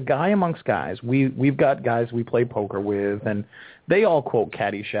 But as a guy amongst guys, we've got guys we play poker with, and they all quote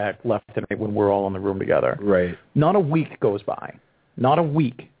Caddyshack left and right when we're all in the room together. Right. Not a week goes by, not a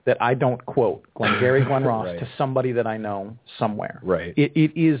week that I don't quote Glengarry Glen Ross to somebody that I know somewhere. Right.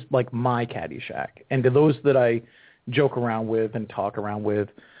 It is like my Caddyshack. And to those that I joke around with and talk around with,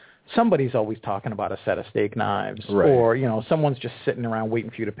 somebody's always talking about a set of steak knives, or someone's just sitting around waiting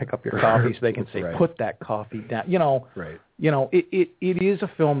for you to pick up your coffee so they can say, "Put that coffee down." It is a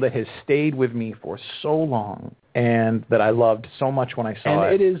film that has stayed with me for so long, and that I loved so much when I saw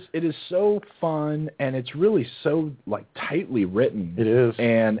it. And it is so fun, and it's really so tightly written. It is,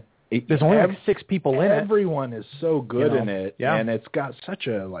 and There's only like 6 people in it. Everyone is so good in it, and it's got such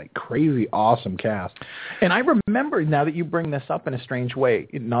a like crazy awesome cast. And I remember, now that you bring this up in a strange way,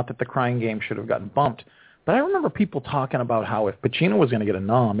 not that The Crying Game should have gotten bumped, but I remember people talking about how if Pacino was going to get a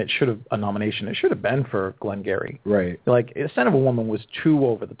nomination, it should have been for Glengarry. Right. Like, Son of a Woman was too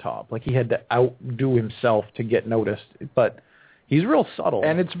over the top. Like, he had to outdo himself to get noticed. But he's real subtle.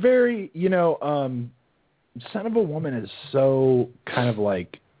 And it's very, Son of a Woman is so kind of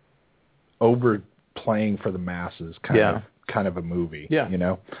like overplaying for the masses kind of a movie. Yeah.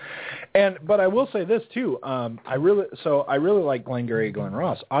 But I will say this too. I really like Glengarry, Glenn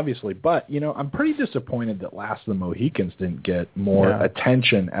Ross, obviously, but I'm pretty disappointed that Last of the Mohicans didn't get more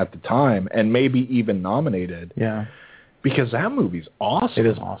attention at the time, and maybe even nominated. Yeah. Because that movie's awesome. It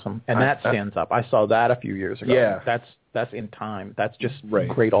is awesome, and that stands up. I saw that a few years ago. Yeah. That's in time. That's just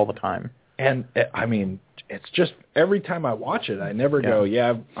great all the time. And I mean, it's just every time I watch it, I never go,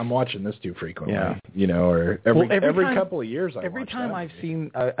 I'm watching this too frequently. Yeah. Or every couple of years I every watch time that.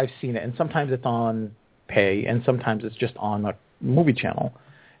 I've seen it, and sometimes it's on pay, and sometimes it's just on a movie channel.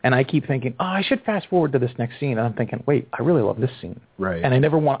 And I keep thinking, I should fast forward to this next scene. And I'm thinking, wait, I really love this scene. Right. And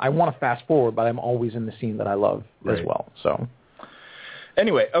I want to fast forward, but I'm always in the scene that I love as well. So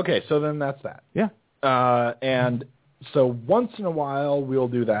anyway, okay, so then that's that. Yeah. And so once in a while we'll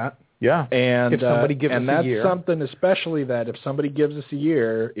do that. Yeah. And if somebody gives us a year. And that's something especially that if somebody gives us a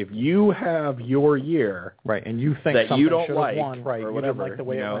year, if you have your year. Right, and you think that you don't like won, right, or whatever. You didn't like the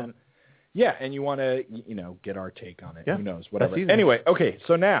way it went. Yeah, and you want to, get our take on it. Yeah, who knows, whatever. That's easy. Anyway, okay,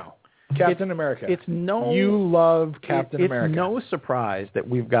 so now, Captain America. You love Captain America. It's no surprise that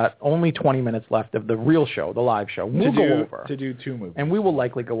we've got only 20 minutes left of the real show, the live show. We'll go over. To do 2 movies. And we will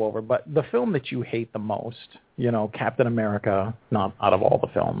likely go over. But the film that you hate the most, Captain America, not out of all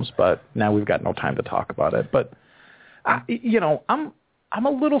the films, but now we've got no time to talk about it. But, I'm a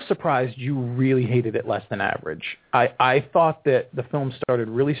little surprised you really hated it less than average. I thought that the film started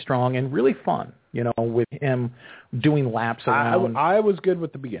really strong and really fun, with him doing laps around. I was good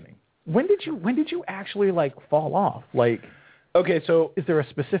with the beginning. When did you actually fall off? Okay, so is there a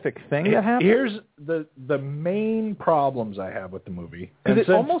specific thing that happened? Here's the main problems I have with the movie. Because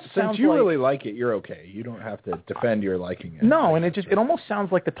since you really like it, you're okay. You don't have to defend your liking it. No, and it almost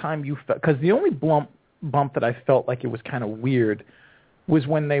sounds like the time you felt, because the only bump that I felt like it was kind of weird was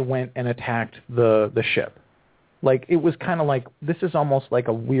when they went and attacked the ship. Like, it was kind of like, this is almost like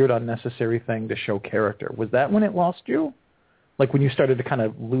a weird, unnecessary thing to show character. Was that when it lost you? Like, when you started to kind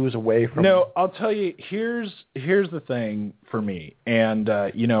of lose away from... No, I'll tell you, here's the thing for me. And,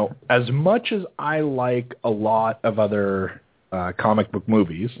 as much as I like a lot of other comic book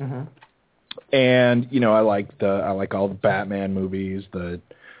movies, and, I like all the Batman movies, the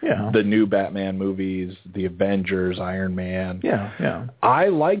new Batman movies, the Avengers, Iron Man. Yeah. I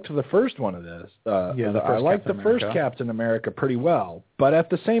liked the first one of this. I liked the first Captain America pretty well. But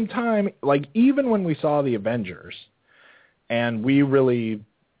at the same time, even when we saw the Avengers, and we really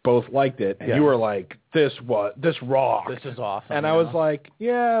both liked it, and you were like, this rocks. This is awesome. And I was like,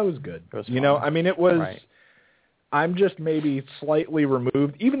 yeah, it was good. It was fun. It was... Right. I'm just maybe slightly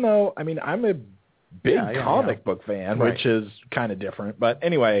removed, even though, I'm a big comic book fan, which is kind of different. But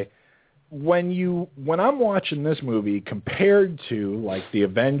anyway, when I'm watching this movie compared to the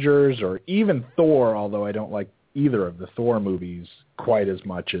Avengers or even Thor, although I don't like either of the Thor movies quite as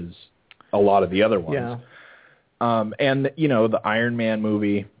much as a lot of the other ones. Yeah. And the Iron Man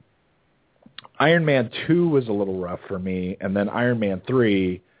movie, Iron Man 2 was a little rough for me, and then Iron Man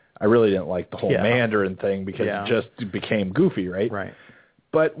 3, I really didn't like the whole Mandarin thing because it just became goofy, right? Right.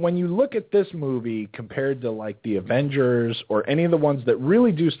 But when you look at this movie compared to the Avengers or any of the ones that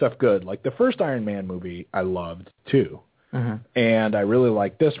really do stuff good, like the first Iron Man movie I loved too. Mm-hmm. And I really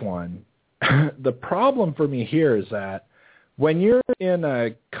like this one. The problem for me here is that when you're in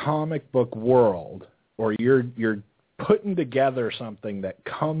a comic book world or you're putting together something that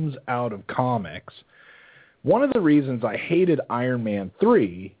comes out of comics, one of the reasons I hated Iron Man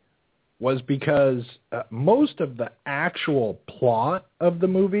 3 was because most of the actual plot of the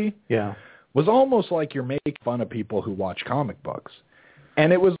movie was almost like you're making fun of people who watch comic books.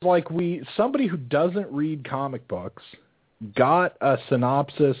 And it was like somebody who doesn't read comic books got a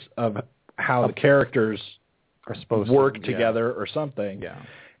synopsis of how the characters are supposed to work together or something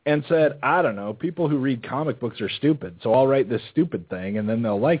and said, I don't know, people who read comic books are stupid, so I'll write this stupid thing and then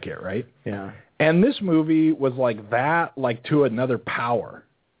they'll like it, right? Yeah. And this movie was like that, to another power.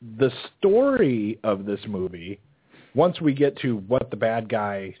 The story of this movie, once we get to what the bad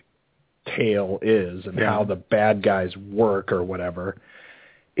guy tale is and how the bad guys work or whatever,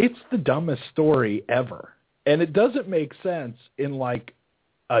 it's the dumbest story ever. And it doesn't make sense in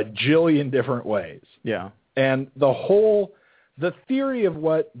a jillion different ways. Yeah. And the theory of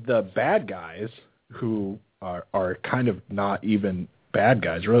what the bad guys, who are kind of not even bad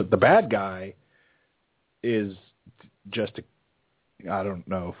guys, really, the bad guy is just I don't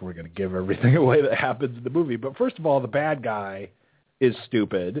know if we're going to give everything away that happens in the movie, but first of all, the bad guy is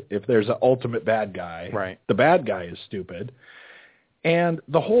stupid. If there's an ultimate bad guy, right, the bad guy is stupid. And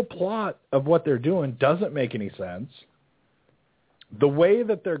the whole plot of what they're doing doesn't make any sense. The way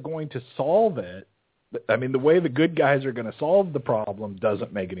that they're going to solve it, I mean, the way the good guys are going to solve the problem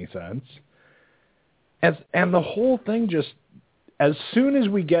doesn't make any sense. And the whole thing just, as soon as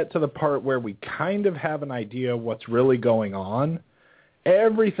we get to the part where we kind of have an idea what's really going on,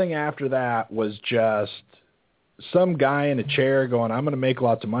 everything after that was just some guy in a chair going, I'm going to make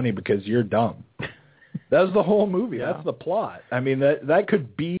lots of money because you're dumb. That's the whole movie. Yeah. That's the plot. I mean, that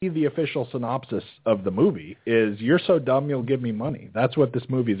could be the official synopsis of the movie is you're so dumb you'll give me money. That's what this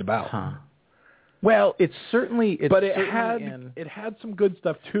movie's about. Huh. Well, it had some good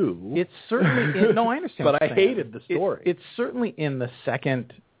stuff too. It's certainly no, I understand. But I hated the story. It's certainly in the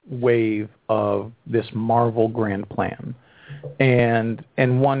second wave of this Marvel grand plan. And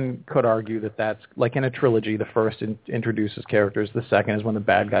one could argue that that's like in a trilogy. The first introduces characters. The second is when the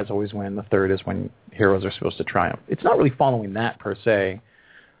bad guys always win. The third is when heroes are supposed to triumph. It's not really following that per se,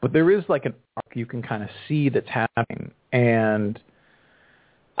 but there is like an arc you can kind of see that's happening. And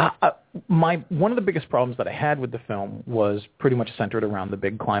one of the biggest problems that I had with the film was pretty much centered around the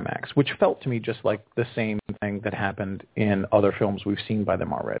big climax, which felt to me just like the same thing that happened in other films we've seen by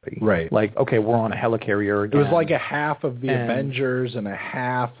them already. Right. Like, okay, we're on a helicarrier again. It was like a half of the Avengers and a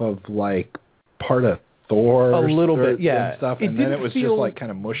half of like part of Thor. A little bit, yeah. And stuff, and then it was just like kind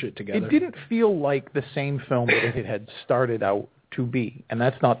of mush it together. It didn't feel like the same film that it had started out to be. And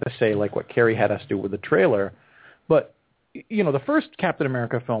that's not to say like what Carrie had us do with the trailer, but you know, the first Captain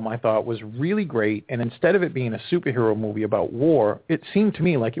America film I thought was really great, and instead of it being a superhero movie about war, it seemed to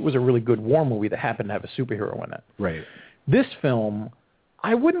me like it was a really good war movie that happened to have a superhero in it. Right. This film,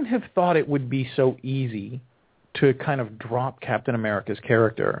 I wouldn't have thought it would be so easy to kind of drop Captain America's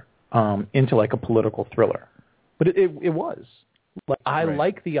character into like a political thriller. But it was. Like, I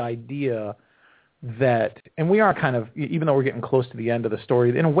like the idea that, and we are kind of, even though we're getting close to the end of the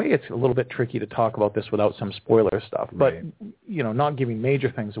story, in a way it's a little bit tricky to talk about this without some spoiler stuff. But, you know, not giving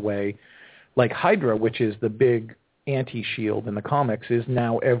major things away, like Hydra, which is the big anti-SHIELD in the comics, is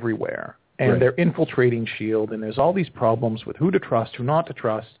now everywhere. And they're infiltrating SHIELD, and there's all these problems with who to trust, who not to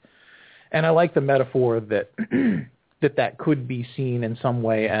trust. And I like the metaphor that that could be seen in some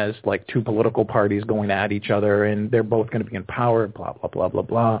way as like two political parties going at each other, and they're both going to be in power, blah, blah, blah, blah,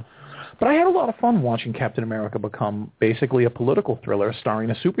 blah. But I had a lot of fun watching Captain America become basically a political thriller starring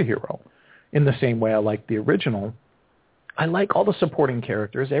a superhero in the same way I liked the original. I like all the supporting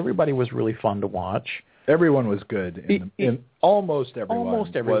characters. Everybody was really fun to watch. Everyone was good. Almost everyone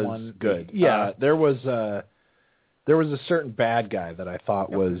was good. Yeah. There was a certain bad guy that I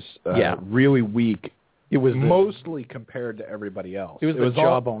thought was really weak. It was mostly compared to everybody else. It was the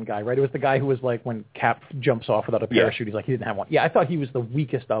jawbone guy, right? It was the guy who was like when Cap jumps off without a parachute, he's like, he didn't have one. Yeah, I thought he was the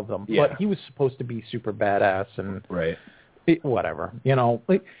weakest of them, but he was supposed to be super badass and whatever. You know,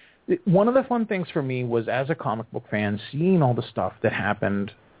 like, one of the fun things for me was as a comic book fan, seeing all the stuff that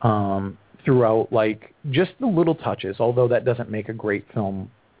happened throughout, like just the little touches, although that doesn't make a great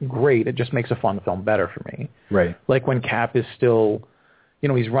film great. It just makes a fun film better for me. Right. Like when Cap is still, you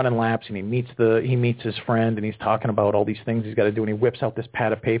know, he's running laps and he meets his friend and he's talking about all these things he's got to do, and he whips out this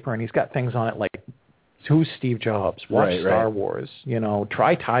pad of paper and he's got things on it like, who's Steve Jobs? Watch Star Wars. You know,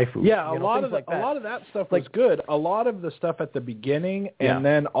 try Thai food. Yeah, a lot of that stuff was good. A lot of the stuff at the beginning, and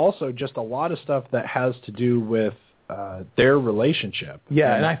then also just a lot of stuff that has to do with their relationship.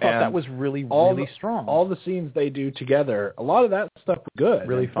 Yeah, and I thought that was really strong. All the scenes they do together, a lot of that stuff was good,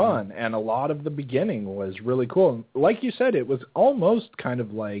 really fun, and a lot of the beginning was really cool. Like you said, it was almost kind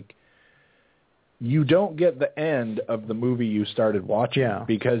of like you don't get the end of the movie you started watching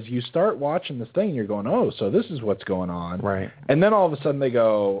because you start watching this thing and you're going, oh, so this is what's going on. Right. And then all of a sudden they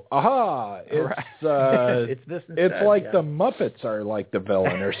go, aha, it's this instead, it's like the Muppets are like the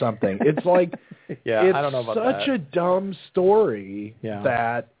villain or something. It's like it's I don't know about such a dumb story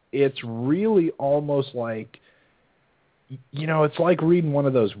that it's really almost like, you know, it's like reading one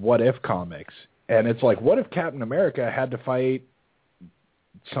of those what if comics. And it's like, what if Captain America had to fight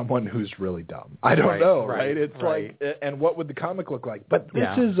someone who's really dumb? I don't know, right? It's like, and what would the comic look like? But this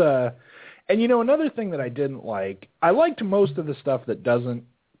is and you know, another thing that I didn't like, I liked most of the stuff that doesn't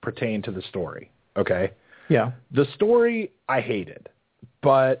pertain to the story, okay? Yeah. The story I hated,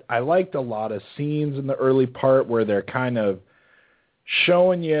 but I liked a lot of scenes in the early part where they're kind of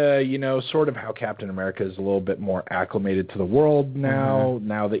showing you, sort of how Captain America is a little bit more acclimated to the world now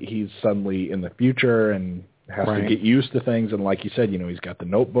that he's suddenly in the future and has to get used to things. And like you said, he's got the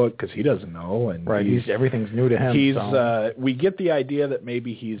notebook because he doesn't know. And everything's new to him. We get the idea that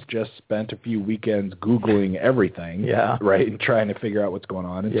maybe he's just spent a few weekends Googling everything, right, and trying to figure out what's going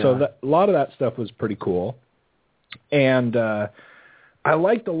on. And so a lot of that stuff was pretty cool. And I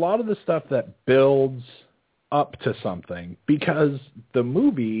liked a lot of the stuff that builds up to something, because the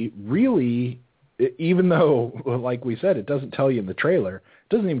movie really, even though, like we said, it doesn't tell you in the trailer,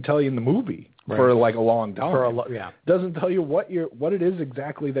 it doesn't even tell you in the movie for like a long time. Doesn't tell you what it is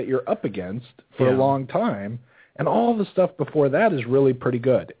exactly that you're up against for a long time, and all the stuff before that is really pretty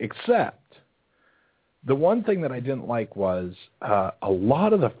good. Except the one thing that I didn't like was a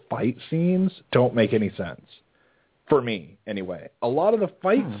lot of the fight scenes don't make any sense for me. Anyway, a lot of the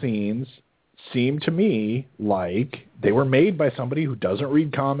fight scenes seem to me like they were made by somebody who doesn't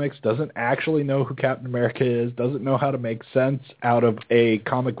read comics, doesn't actually know who Captain America is, doesn't know how to make sense out of a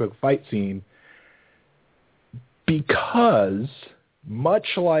comic book fight scene, because much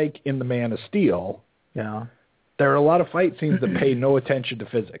like in The Man of Steel, there are a lot of fight scenes that pay no attention to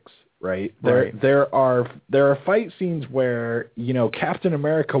physics, right? There are fight scenes where, Captain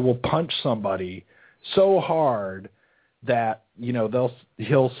America will punch somebody so hard that,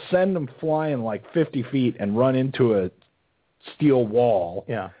 he'll send them flying like 50 feet and run into a steel wall.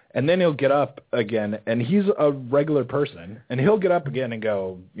 Yeah. And then he'll get up again, and he's a regular person, and he'll get up again and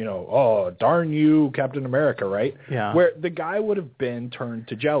go, oh, darn you, Captain America, right? Yeah. Where the guy would have been turned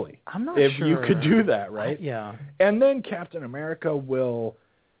to jelly. I'm not sure. If you could do that, right? Yeah. And then Captain America will,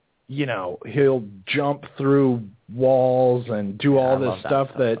 he'll jump through walls and do all this stuff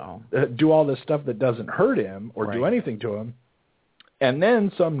that doesn't hurt him or do anything to him. And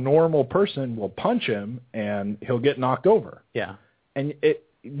then some normal person will punch him and he'll get knocked over. Yeah. And it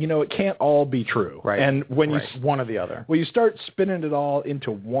can't all be true. Right. And when one or the other. When you start spinning it all into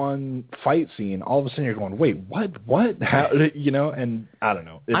one fight scene, all of a sudden you're going, wait, what? How, and I don't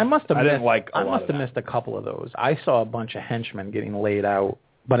know. I must have missed a couple of those. I saw a bunch of henchmen getting laid out,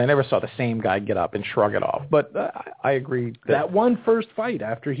 but I never saw the same guy get up and shrug it off. But I agree that one first fight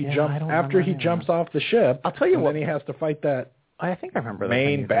after he jumps off the ship. I'll tell you what. Then he has to fight that. I think I remember the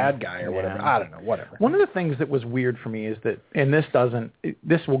main bad guy or whatever. I don't know, whatever. One of the things that was weird for me is that, and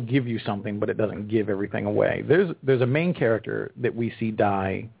this will give you something, but it doesn't give everything away. There's a main character that we see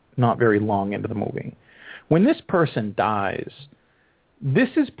die not very long into the movie. When this person dies, this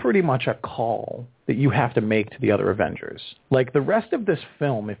is pretty much a call that you have to make to the other Avengers. Like the rest of this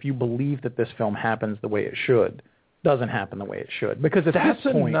film, if you believe that this film happens the way it should, doesn't happen the way it should. Because at that's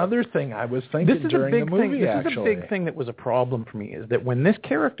this point, another thing I was thinking during the movie, This is a big thing that was a problem for me, is that when this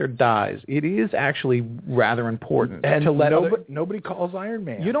character dies, it is actually rather important to let nobody calls Iron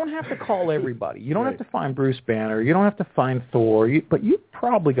Man. You don't have to call everybody. You don't have to find Bruce Banner. You don't have to find Thor. But you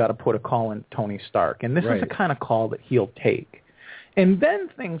probably got to put a call in Tony Stark. And this is the kind of call that he'll take. And then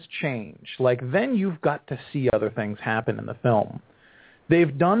things change. Like, then you've got to see other things happen in the film.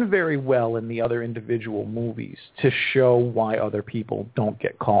 They've done very well in the other individual movies to show why other people don't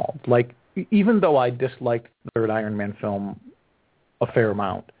get called. Like, even though I disliked the third Iron Man film a fair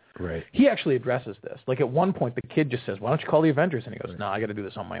amount, he actually addresses this. Like, at one point, the kid just says, why don't you call the Avengers? And he goes, no, I got to do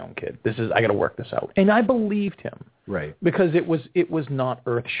this on my own, kid. I got to work this out. And I believed him. Right. Because it was not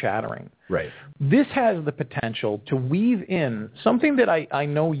earth-shattering. Right. This has the potential to weave in something that I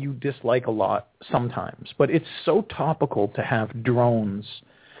know you dislike a lot sometimes, but it's so topical to have drones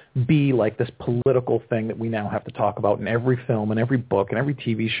be like this political thing that we now have to talk about in every film and every book and every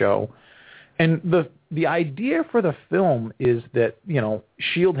TV show. And the idea for the film is that,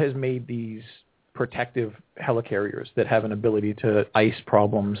 S.H.I.E.L.D. has made these protective helicarriers that have an ability to ice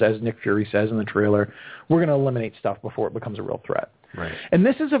problems, as Nick Fury says in the trailer. We're going to eliminate stuff before it becomes a real threat. Right. And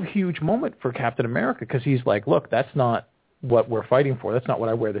this is a huge moment for Captain America, because he's like, look, that's not what we're fighting for. That's not what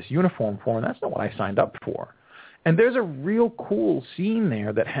I wear this uniform for, and that's not what I signed up for. And there's a real cool scene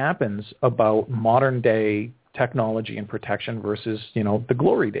there that happens about modern-day technology and protection versus, the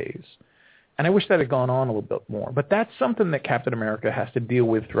glory days. And I wish that had gone on a little bit more. But that's something that Captain America has to deal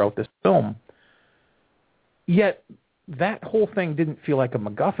with throughout this film. Yet that whole thing didn't feel like a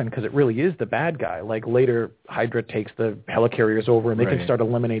MacGuffin, because it really is the bad guy. Like, later, Hydra takes the helicarriers over and they can start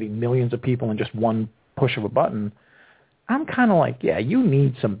eliminating millions of people in just one push of a button. I'm kind of like, yeah, you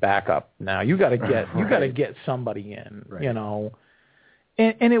need some backup now. You got to get somebody in,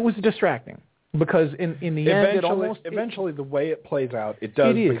 And it was distracting, because in the end, eventually the way it plays out, it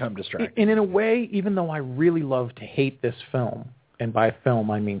does become distracting. And in a way, even though I really love to hate this film, and by film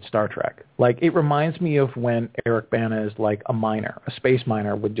I mean Star Trek. Like, it reminds me of when Eric Bana is like a miner, a space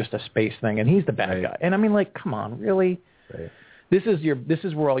miner with just a space thing, and he's the bad guy. And I mean, like, come on, really? Right. This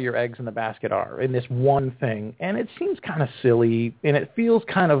is where all your eggs in the basket are, in this one thing. And it seems kind of silly, and it feels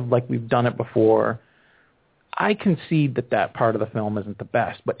kind of like we've done it before. I concede that part of the film isn't the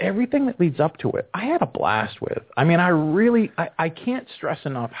best, but everything that leads up to it, I had a blast with. I mean, I can't stress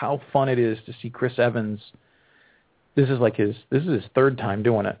enough how fun it is to see Chris Evans. This is his third time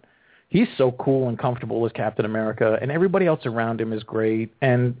doing it. He's so cool and comfortable as Captain America, and everybody else around him is great.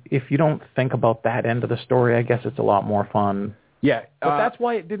 And if you don't think about that end of the story, I guess it's a lot more fun. Yeah, but that's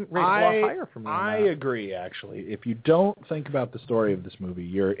why it didn't rate a lot higher for me. I agree, actually. If you don't think about the story of this movie,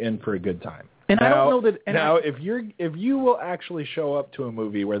 you're in for a good time. And now, I don't know that. If you will actually show up to a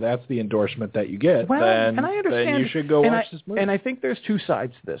movie where that's the endorsement that you get, then you should go watch this movie. And I think there's two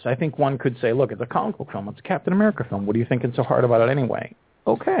sides to this. I think one could say, look, it's a comic book film. It's a Captain America film. What are you thinking so hard about it anyway?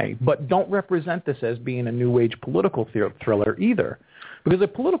 Okay, but don't represent this as being a new age political thriller either, because a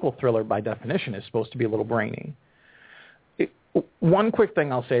political thriller by definition is supposed to be a little brainy. One quick thing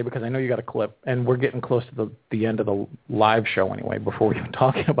I'll say, because I know you got a clip, and we're getting close to the end of the live show anyway, before we even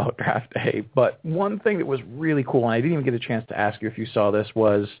talking about draft day. But one thing that was really cool, and I didn't even get a chance to ask you if you saw this,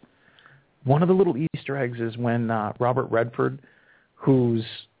 was one of the little Easter eggs is when Robert Redford, who's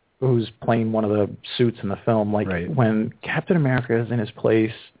playing one of the suits in the film, when Captain America is in his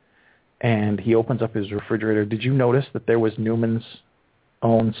place and he opens up his refrigerator, did you notice that there was Newman's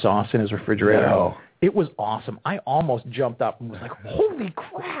own sauce in his refrigerator? No. It was awesome. I almost jumped up and was like, holy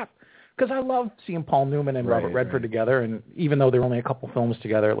crap. Because I love seeing Paul Newman and Robert Redford together, and even though there are only a couple films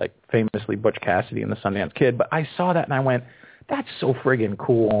together, like famously Butch Cassidy and the Sundance Kid, but I saw that and I went, that's so friggin'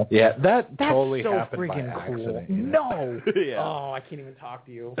 cool. Yeah, that's totally so happened friggin' by accident. Cool. No. Yeah. Oh, I can't even talk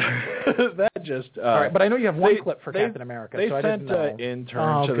to you. That just... all right, but I know you have one clip for Captain America. They so sent an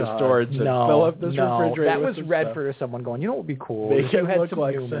intern to the store and said, fill up this refrigerator. That was with Redford or someone going, you know what would be cool? They you had look some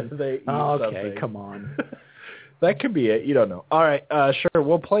like Newman. they eat okay, something. Come on. That could be it. You don't know. All right, sure.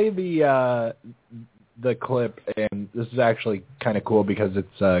 We'll play the clip, and this is actually kind of cool because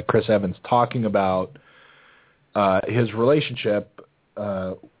it's Chris Evans talking about his relationship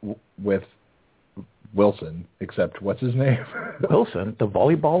with Wilson, except what's his name? Wilson? The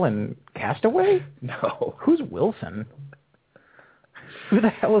volleyball in Castaway? No. Who's Wilson? Who the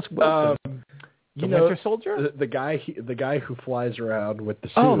hell is Wilson? The Winter Soldier? The guy who flies around with the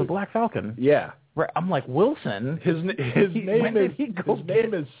suit. Oh, the Black Falcon. Yeah. Right. I'm like, Wilson? His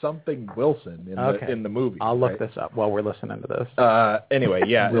name is something Wilson in the movie. I'll look this up while we're listening to this. Anyway,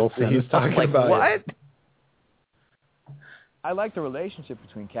 yeah. Wilson. He's talking about what? It. I like the relationship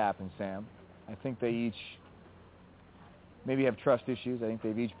between Cap and Sam. I think they each maybe have trust issues. I think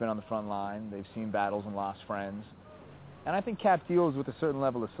they've each been on the front line. They've seen battles and lost friends. And I think Cap deals with a certain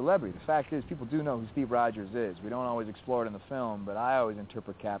level of celebrity. The fact is, people do know who Steve Rogers is. We don't always explore it in the film, but I always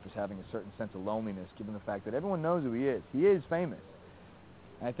interpret Cap as having a certain sense of loneliness, given the fact that everyone knows who he is. He is famous.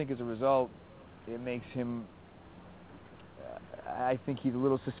 And I think as a result, it makes him, I think he's a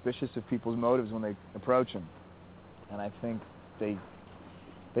little suspicious of people's motives when they approach him. And I think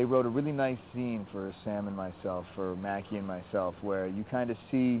they wrote a really nice scene for Sam and myself, for Mackie and myself, where you kind of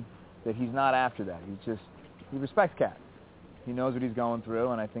see that he's not after that. He respects Cap. He knows what he's going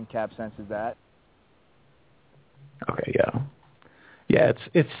through, and I think Cap senses that. Okay, yeah. Yeah,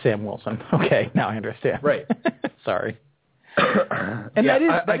 it's Sam Wilson. Okay, now I understand. Right. Sorry. And that is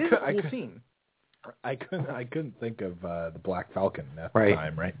a cool scene. I couldn't think of the Black Falcon at the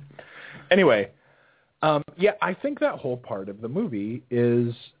time, right? Anyway, I think that whole part of the movie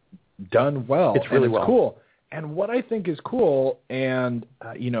is done well. It's really well. Cool. And what I think is cool, and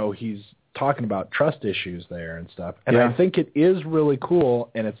he's talking about trust issues there and stuff, and I think it is really cool.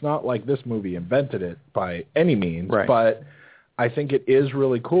 And it's not like this movie invented it by any means, but I think it is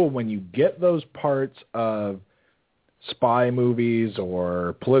really cool when you get those parts of spy movies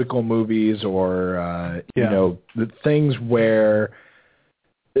or political movies or the things where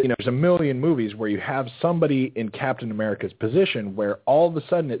there's a million movies where you have somebody in Captain America's position where all of a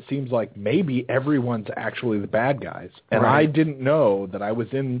sudden it seems like maybe everyone's actually the bad guys. And I didn't know that I was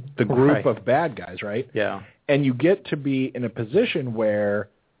in the group of bad guys, right? Yeah. And you get to be in a position where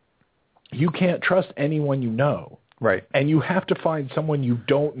you can't trust anyone you know. Right. And you have to find someone you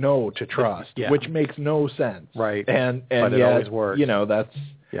don't know to trust, which makes no sense. Right. And but it always works.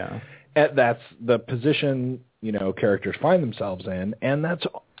 That's the position characters find themselves in, and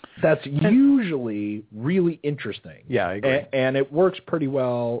that's usually really interesting. Yeah, I agree. And it works pretty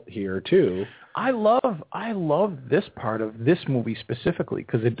well here too. I love this part of this movie specifically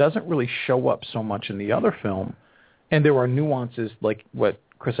because it doesn't really show up so much in the other film, And there are nuances, like what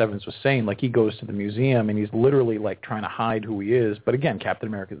Chris Evans was saying, like he goes to the museum and he's literally like trying to hide who he is. But again, Captain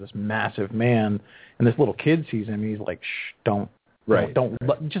America is this massive man, and this little kid sees him and he's like, shh, don't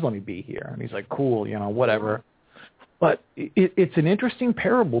just let me be here. And he's like, cool, whatever. But it's an interesting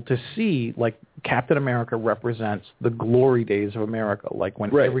parable to see, like, Captain America represents the glory days of America, like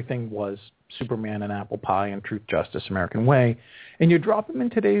when everything was Superman and apple pie and truth, justice, American way. And you drop him in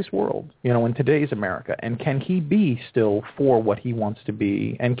today's world, in today's America. And can he be still for what he wants to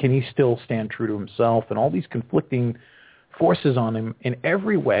be? And can he still stand true to himself? And all these conflicting forces on him in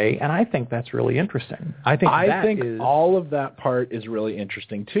every way. And I think that's really interesting. I think all of that part is really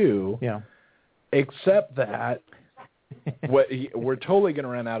interesting, too. Yeah. Except that we're totally going to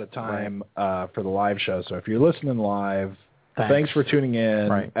run out of time for the live show. So if you're listening live, thanks for tuning in.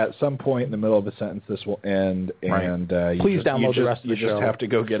 Right. At some point in the middle of a sentence, this will end. And please download the rest of the show. You just have to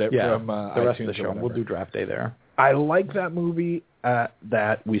go get it from the iTunes rest of the show. We'll do draft day there. I like that movie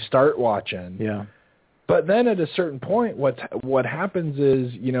that we start watching. Yeah. But then at a certain point, what happens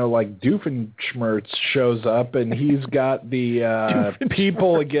is, like Doofenshmirtz shows up and he's got the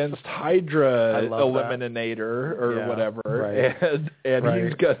People Against Hydra Eliminator or whatever,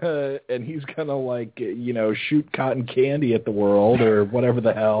 and he's gonna like shoot cotton candy at the world or whatever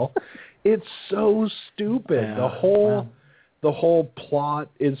the hell. It's so stupid. Yeah. The whole plot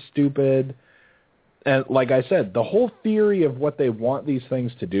is stupid. And like I said, the whole theory of what they want these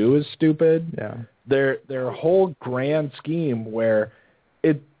things to do is stupid. Yeah. Their whole grand scheme where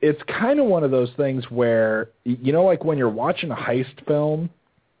it's kind of one of those things where, like when you're watching a heist film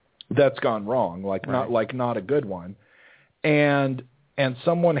that's gone wrong, not a good one, and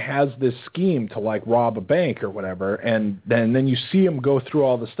someone has this scheme to like rob a bank or whatever, and then you see them go through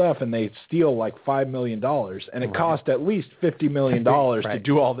all the stuff and they steal like $5 million, and it cost at least $50 million to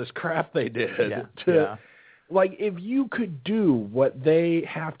do all this crap they did. Yeah. Like, if you could do what they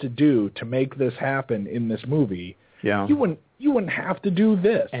have to do to make this happen in this movie, you wouldn't have to do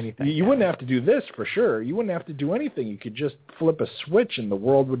this. You wouldn't have to do this for sure. You wouldn't have to do anything. You could just flip a switch and the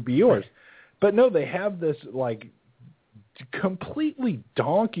world would be yours. But no, they have this, like, completely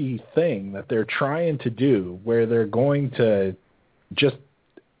donkey thing that they're trying to do where they're going to just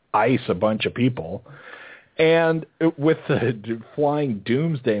ice a bunch of people. And with the flying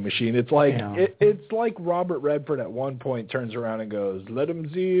doomsday machine, it's like it's like Robert Redford at one point turns around and goes, "Let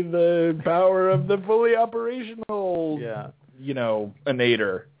him see the power of the fully operational,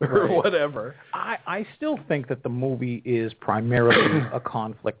 Inator or whatever." I still think that the movie is primarily a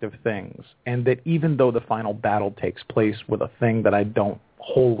conflict of things, and that even though the final battle takes place with a thing that I don't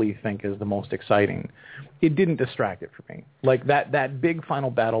wholly think is the most exciting, it didn't distract it from me. Like that big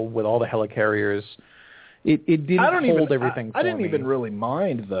final battle with all the helicarriers. It didn't hold everything for me. I didn't even really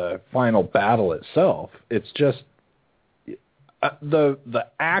mind the final battle itself. It's just the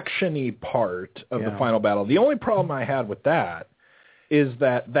action-y part of the final battle. The only problem I had with that is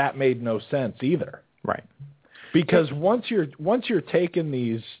that made no sense either. Right. Because once you're taking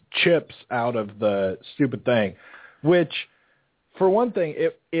these chips out of the stupid thing, which, for one thing,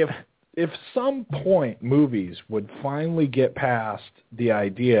 if some point movies would finally get past the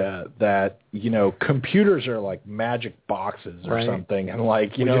idea that, computers are like magic boxes or something, and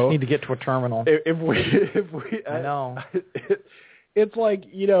like, we just need to get to a terminal. If we I know. It's like,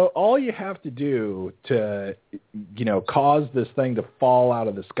 all you have to do to, cause this thing to fall out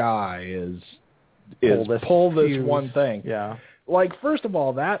of the sky is pull this one thing. Yeah. Like, first of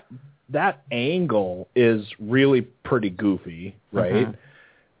all, that angle is really pretty goofy, right? Mm-hmm.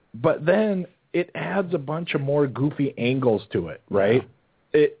 But then it adds a bunch of more goofy angles to it, right?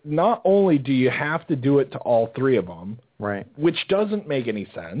 Yeah. Not only do you have to do it to all three of them, right, which doesn't make any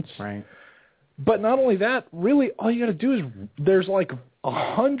sense, right? But not only that, really all you got to do is there's like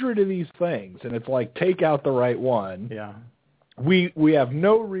 100 of these things, and it's like take out the right one. Yeah. We have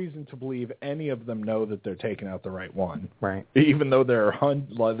no reason to believe any of them know that they're taking out the right one, right? Even though there's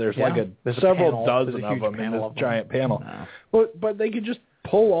several dozen of them in this giant panel, but they could just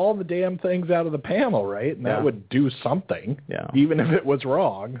pull all the damn things out of the panel, right? And that would do something, even if it was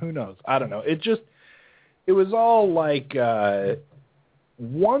wrong. Who knows? I don't know. It was all like,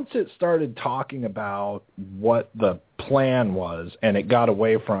 once it started talking about what the plan was and it got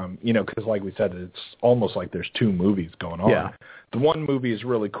away from, because like we said, it's almost like there's two movies going on. Yeah. The one movie is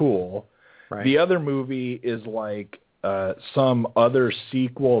really cool. Right. The other movie is like some other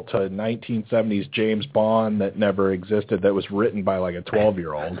sequel to 1970s James Bond that never existed, that was written by like a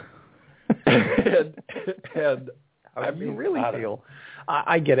 12-year-old. and you really feel.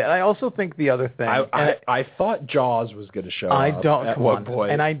 I get it. I also think the other thing. I thought Jaws was going to show up at one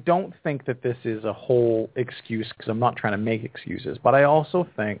point. And I don't think that this is a whole excuse because I'm not trying to make excuses. But I also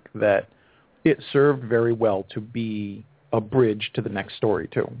think that it served very well to be a bridge to the next story,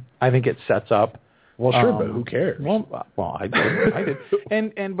 too. I think it sets up. Well, sure, but who cares? Well, I did.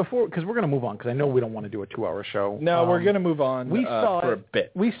 And before, because we're going to move on, because I know we don't want to do a 2-hour show. No, we're going to move on for a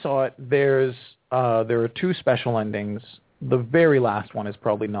bit. We saw it. There are 2 special endings. The very last one is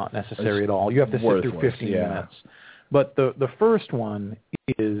probably not necessary at all. You have to sit through 15 minutes. But the first one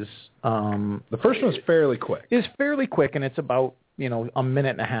is... the first one's fairly quick. It's fairly quick, and it's about, a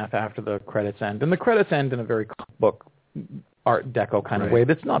minute and a half after the credits end. And the credits end in a very comic book Art Deco kind of way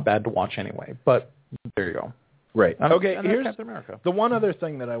that's not bad to watch anyway. But there you go. Right. Okay, here's Captain America. The one other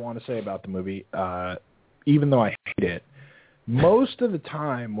thing that I want to say about the movie, even though I hate it, most of the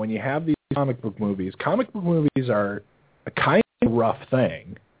time when you have these comic book movies are a kind of rough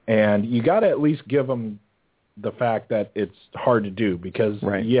thing, and you got to at least give them the fact that it's hard to do because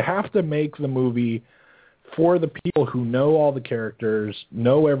you have to make the movie for the people who know all the characters,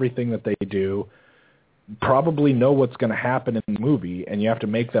 know everything that they do, probably know what's going to happen in the movie, and you have to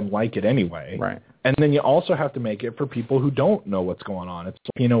make them like it anyway. Right. And then you also have to make it for people who don't know what's going on. It's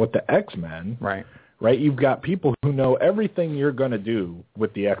with the X-Men. Right. Right? You've got people who know everything you're going to do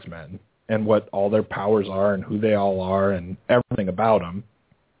with the X-Men and what all their powers are and who they all are and everything about them.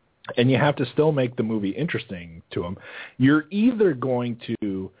 And you have to still make the movie interesting to them. You're either going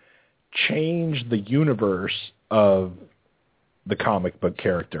to change the universe of the comic book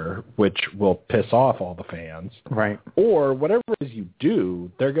character, which will piss off all the fans. Right. Or whatever it is you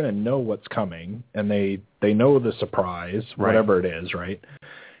do, they're going to know what's coming, and they know the surprise, whatever it is, right?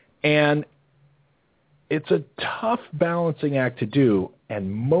 And it's a tough balancing act to do,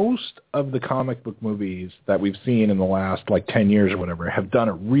 and most of the comic book movies that we've seen in the last, 10 years or whatever, have done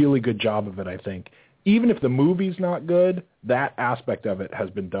a really good job of it, I think. Even if the movie's not good, that aspect of it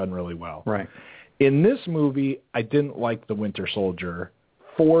has been done really well. Right. In this movie, I didn't like the Winter Soldier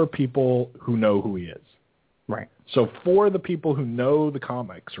for people who know who he is. Right. So for the people who know the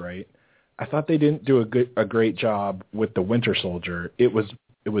comics, right, I thought they didn't do a great job with the Winter Soldier. It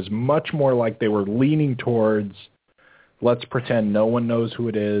was much more like they were leaning towards, let's pretend no one knows who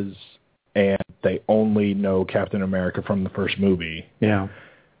it is, and they only know Captain America from the first movie. Yeah.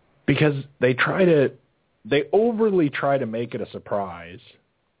 Because they overly try to make it a surprise,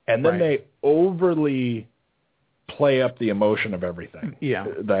 and then they overly play up the emotion of everything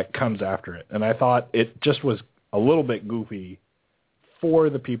that comes after it. And I thought it just was a little bit goofy for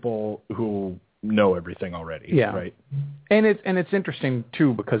the people who know everything already. Yeah. Right. And it's interesting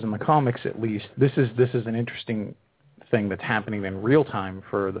too, because in the comics at least, this is an interesting thing that's happening in real time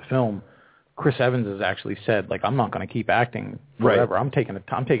for the film. Chris Evans has actually said, I'm not going to keep acting forever. I'm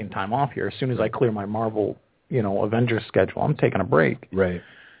taking time off here. As soon as I clear my Marvel, Avengers schedule, I'm taking a break. Right.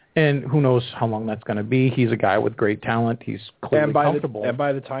 And who knows how long that's going to be. He's a guy with great talent. He's clearly comfortable. And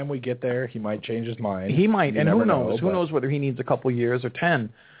by the time we get there, he might change his mind. He might. And who knows? Who knows whether he needs a couple years or 10.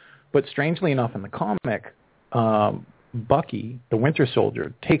 But strangely enough, in the comic, Bucky, the Winter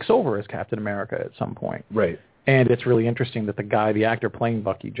Soldier, takes over as Captain America at some point. Right. And it's really interesting that the actor playing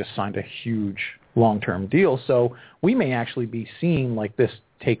Bucky, just signed a huge long-term deal. So we may actually be seeing this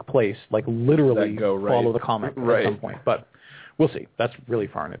take place, literally follow the comic at some point. But we'll see. That's really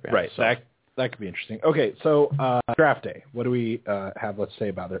far in advance. Right. So. That could be interesting. Okay, so draft day. What do we have, let's say,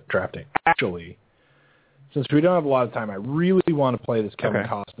 about draft day? Actually, since we don't have a lot of time, I really want to play this Kevin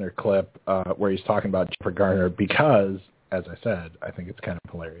Costner clip where he's talking about Jennifer Garner because, as I said, I think it's kind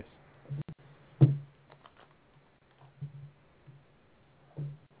of hilarious.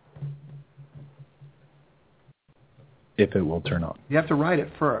 If it will turn on. You have to write it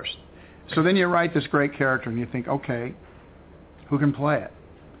first. So then you write this great character and you think, okay, who can play it?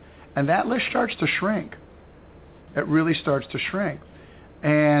 And that list starts to shrink. It really starts to shrink.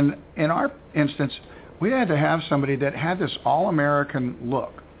 And in our instance, we had to have somebody that had this all-American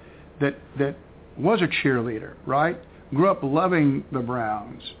look, that was a cheerleader, right? Grew up loving the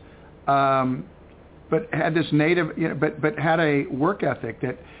Browns, but had this but had a work ethic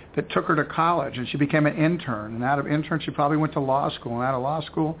that took her to college, and she became an intern. And out of intern, she probably went to law school. And out of law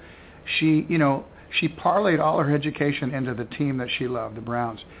school, she parlayed all her education into the team that she loved, the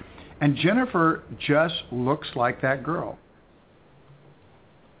Browns. And Jennifer just looks like that girl.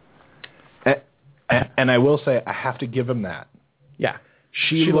 And I will say, I have to give him that. Yeah.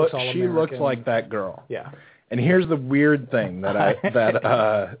 She looks like that girl. Yeah. And here's the weird thing that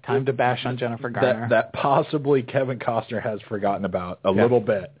time to bash on Jennifer Garner. That possibly Kevin Costner has forgotten about a little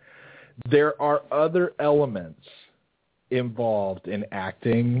bit. There are other elements involved in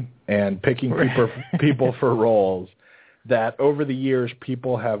acting and picking people for roles that over the years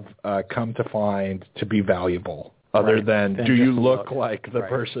people have come to find to be valuable. Other than, do you look like the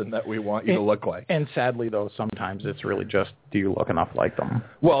person that we want you to look like? And sadly, though, sometimes it's really just, do you look enough like them?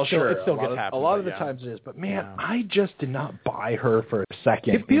 Well, sure. It still gets happened. A lot of the times it is. But, man, I just did not buy her for a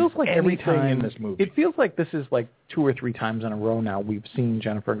second. It feels like every time in this movie. It feels like this is like 2 or 3 times in a row now we've seen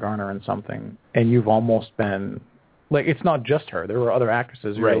Jennifer Garner in something, and you've almost been, like, it's not just her. There were other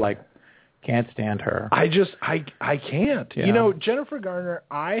actresses who were like, can't stand her. I can't. Yeah. You know, Jennifer Garner,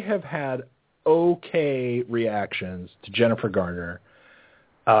 I have had okay reactions to Jennifer Garner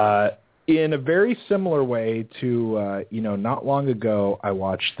in a very similar way to, not long ago I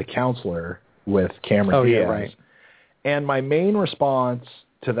watched The Counselor with Cameron Diaz. Yeah, right. And my main response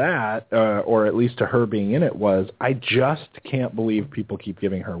to that, or at least to her being in it, was, I just can't believe people keep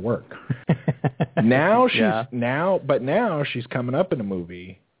giving her work. Now she's coming up in a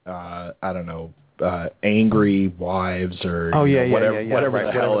movie, I don't know, Angry Wives or whatever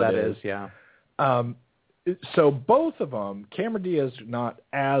the hell that is. Yeah. So both of them, Cameron Diaz not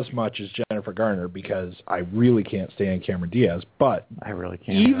as much as Jennifer Garner because I really can't stand Cameron Diaz, but I really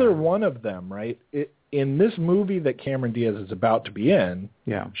can't. Either one of them, right? In this movie that Cameron Diaz is about to be in,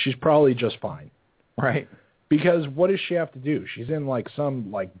 she's probably just fine. Right. Because what does she have to do? She's in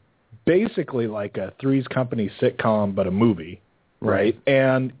basically like a Three's Company sitcom, but a movie. Right.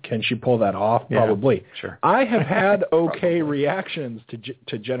 And can she pull that off? Probably. Yeah, sure. I have had okay reactions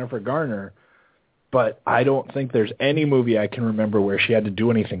to Jennifer Garner, but I don't think there's any movie I can remember where she had to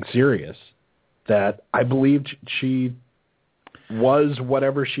do anything serious that I believed she was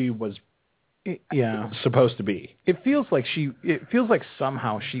whatever she was supposed to be. It feels like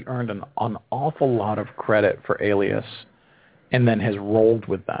somehow she earned an awful lot of credit for Alias and then has rolled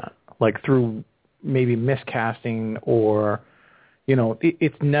with that, like through maybe miscasting or...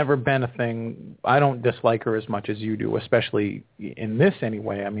 it's never been a thing. I don't dislike her as much as you do, especially in this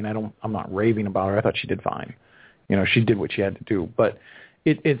anyway. I mean, I'm not raving about her. I thought she did fine. She did what she had to do. But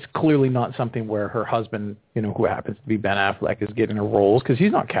it's clearly not something where her husband, who happens to be Ben Affleck, is getting her roles because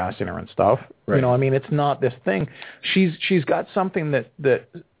he's not casting her and stuff. Right. I mean, it's not this thing. She's got something that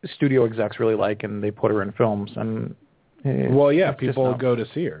studio execs really like, and they put her in films. And people go to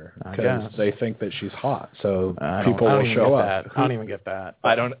see her because they think that she's hot, so people will show up. I don't even get that.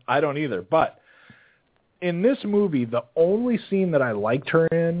 I don't either. But in this movie, the only scene that I liked her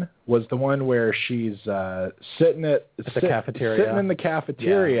in was the one where she's sitting in the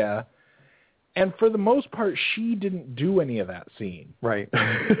cafeteria, and for the most part, she didn't do any of that scene. Right.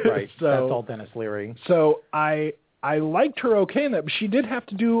 Right. So that's all Dennis Leary. So I liked her okay in that, but she did have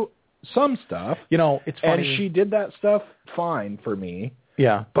to do some stuff. It's funny. And she did that stuff fine for me.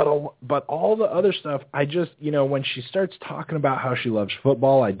 Yeah. But all the other stuff, I just, when she starts talking about how she loves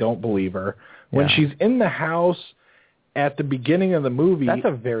football, I don't believe her. When she's in the house at the beginning of the movie. That's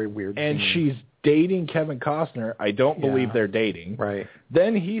a very weird and scene. She's dating Kevin Costner. I don't believe they're dating. Right.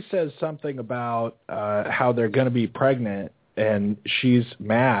 Then he says something about how they're going to be pregnant. And she's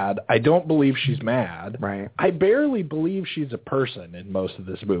mad. I don't believe she's mad. Right. I barely believe she's a person in most of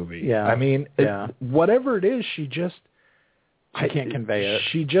this movie. Yeah. I mean, whatever it is, she can't convey it.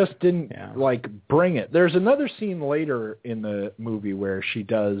 She just didn't bring it. There's another scene later in the movie where she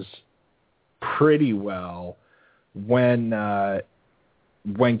does pretty well when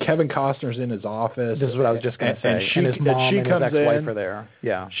Kevin Costner's in his office. This is what I was just going to say. And his mom and his ex-wife are there.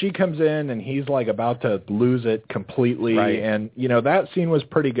 Yeah. She comes in and he's about to lose it completely. Right. And that scene was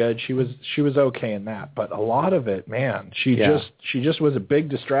pretty good. She was okay in that. But a lot of it, man, she just was a big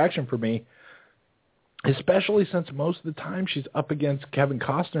distraction for me. Especially since most of the time she's up against Kevin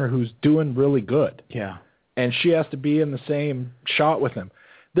Costner, who's doing really good. Yeah. And she has to be in the same shot with him.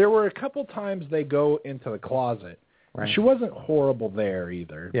 There were a couple times they go into the closet. Right. She wasn't horrible there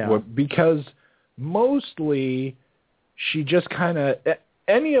either. Yeah. Because mostly she just kind of,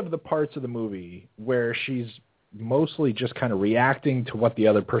 any of the parts of the movie where she's mostly just kind of reacting to what the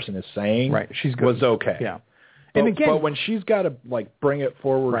other person is saying she's good. Was okay. Yeah. But when she's got to bring it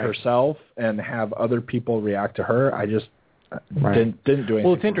forward herself and have other people react to her, I just didn't do anything.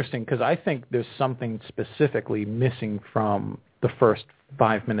 Well, it's interesting because I think there's something specifically missing from the first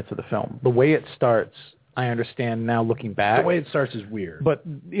 5 minutes of the film. The way it starts, I understand now looking back. The way it starts is weird. But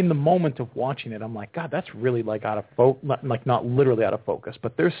in the moment of watching it, I'm like, God, that's really out of focus. Not literally out of focus,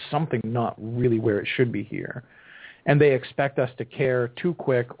 but there's something not really where it should be here. And they expect us to care too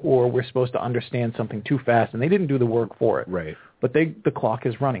quick, or we're supposed to understand something too fast, and they didn't do the work for it. Right. But the clock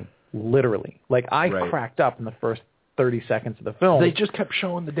is running, literally. I cracked up in the first 30 seconds of the film. They just kept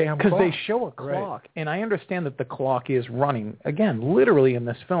showing the damn clock. Because they show a clock. Right. And I understand that the clock is running, again, literally in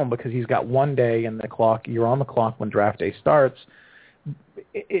this film, because he's got one day and the clock, you're on the clock when draft day starts.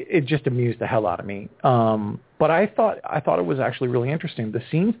 It just amused the hell out of me. But I thought it was actually really interesting. The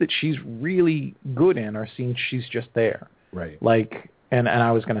scenes that she's really good in are scenes she's just there. Right. Like, and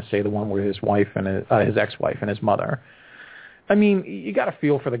I was going to say the one where his wife and his ex-wife and his mother. I mean, you got to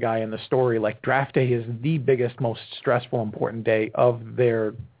feel for the guy in the story. Like, draft day is the biggest, most stressful, important day of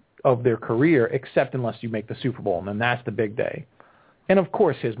their career, except unless you make the Super Bowl, and then that's the big day. And of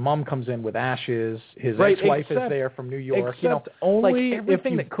course, his mom comes in with ashes. His ex-wife is there from New York. Except only like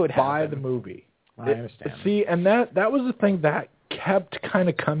everything if you that could buy happen. the movie. I understand. See, and that was the thing that kept kind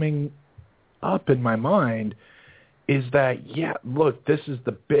of coming up in my mind, is that, yeah, look, this is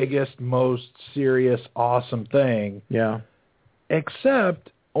the biggest, most serious, awesome thing. Yeah. Except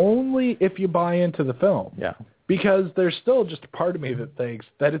only if you buy into the film. Yeah. Because there's still just a part of me that thinks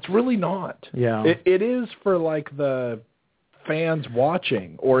that it's really not. Yeah. It is for, like, the fans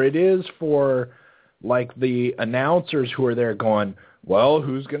watching, or it is for, like, the announcers who are there going, well,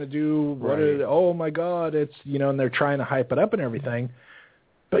 who's going to do what? Right. Oh, my God, it's, and they're trying to hype it up and everything.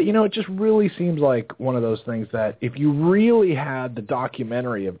 But, it just really seems like one of those things that if you really had the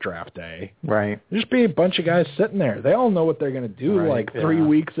documentary of Draft Day, right, there'd just be a bunch of guys sitting there. They all know what they're going to do, right, 3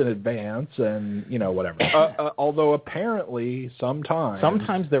 weeks in advance and, whatever. Although apparently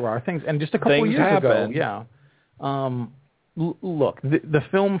sometimes there are things, and just a couple of years happen. ago, yeah. Look, the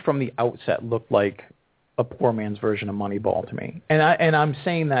film from the outset looked like a poor man's version of Moneyball to me. And I'm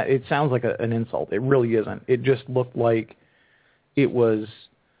saying that it sounds like an insult. It really isn't. It just looked like it was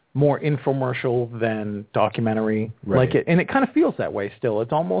more infomercial than documentary. Right. And it kind of feels that way still.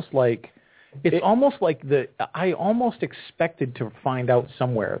 It's almost like I almost expected to find out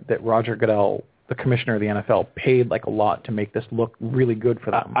somewhere that Roger Goodell, the commissioner of the NFL, paid like a lot to make this look really good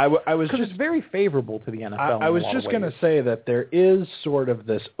for them. I was because it's very favorable to the NFL. I was just going to say that there is sort of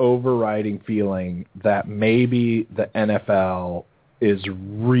this overriding feeling that maybe the NFL is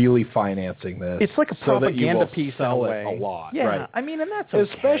really financing this. It's like a propaganda piece in a way. It a lot. Yeah, right. I mean, and that's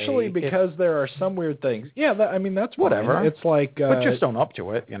okay. Especially because there are some weird things. Yeah, that's whatever. Fine. It's like, but just own up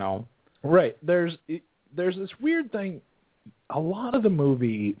to it, Right. There's this weird thing. A lot of the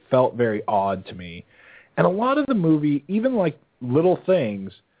movie felt very odd to me, and a lot of the movie, even like little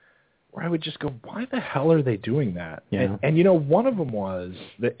things, where I would just go, "Why the hell are they doing that?" Yeah. And one of them was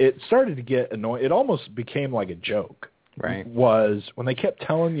that it started to get annoying. It almost became like a joke. Right. Was when they kept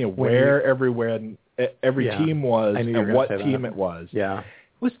telling you where every team was and what team it was. Yeah. It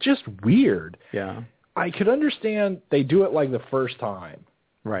was just weird. Yeah. I could understand they do it like the first time.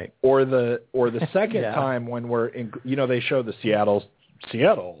 Right. Or the second time when we're in, they show the Seattle,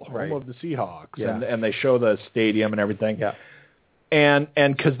 home of the Seahawks, and they show the stadium and everything. Yeah. And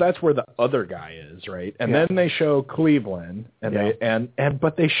because that's where the other guy is, right? And then they show Cleveland,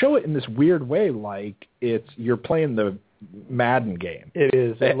 but they show it in this weird way, like you're playing the Madden game. It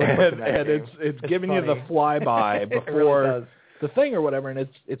is, it's giving funny. you the flyby before really the thing or whatever, and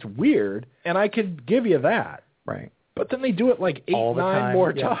it's weird. And I could give you that, right? But then they do it like 8-9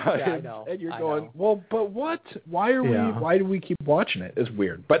 more times, I know. and you're going, well, but what? Why are we? Why do we keep watching it? It's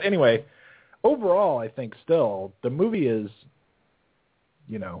weird. But anyway, overall, I think still the movie is.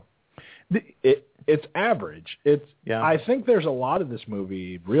 It's average. I think there's a lot of this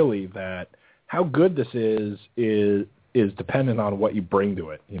movie really that how good this is dependent on what you bring to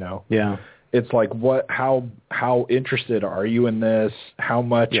it. Yeah. It's like how interested are you in this? How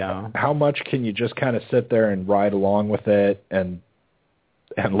much can you just kind of sit there and ride along with it and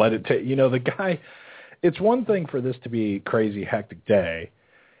let it take? The guy. It's one thing for this to be crazy hectic day.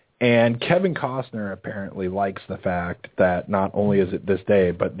 And Kevin Costner apparently likes the fact that not only is it this day,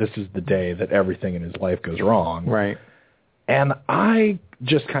 but this is the day that everything in his life goes wrong. Right. And I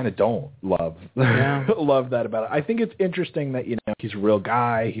just kind of don't love that about it. I think it's interesting that, he's a real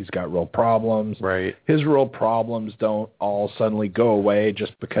guy. He's got real problems. Right. His real problems don't all suddenly go away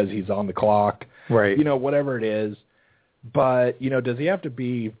just because he's on the clock. Right. Whatever it is. But, does he have to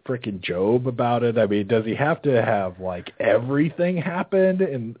be frickin' Job about it? I mean, does he have to have, like, everything happened?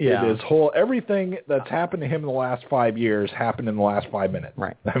 And everything that's happened to him in the last 5 years happened in the last 5 minutes.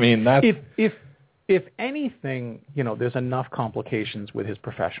 Right. I mean, that's... If anything, there's enough complications with his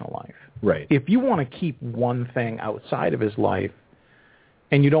professional life. Right. If you want to keep one thing outside of his life,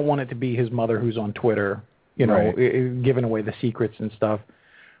 and you don't want it to be his mother who's on Twitter, giving away the secrets and stuff,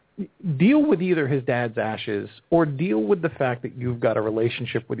 deal with either his dad's ashes or deal with the fact that you've got a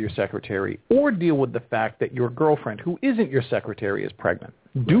relationship with your secretary or deal with the fact that your girlfriend, who isn't your secretary, is pregnant.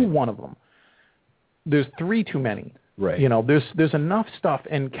 Do one of them. There's 3 too many. Right. You know, there's enough stuff,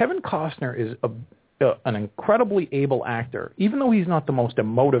 and Kevin Costner is an incredibly able actor, even though he's not the most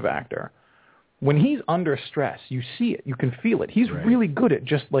emotive actor. When he's under stress, you see it, you can feel it. He's really good at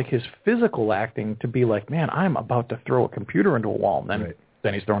just like his physical acting to be like, man, I'm about to throw a computer into a wall, and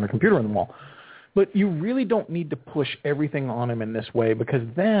then he's throwing a computer in the wall. But you really don't need to push everything on him in this way, because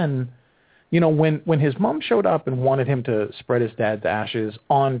then, you know, when his mom showed up and wanted him to spread his dad's ashes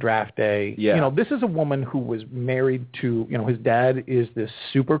on draft day, you know, this is a woman who was married to, you know, his dad is this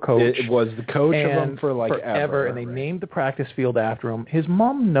super coach. It was the coach of him for like forever, and they named the practice field after him. His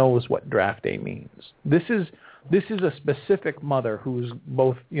mom knows what draft day means. This is a specific mother who's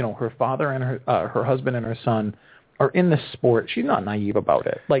both, you know, her father and her husband and her son are in this sport. She's not naive about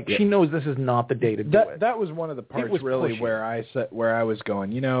it. Like she knows this is not the day to do it. That was one of the parts really where I was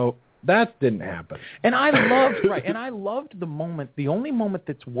going, you know, that didn't happen. And I loved the moment. The only moment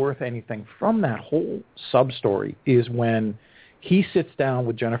that's worth anything from that whole sub-story is when he sits down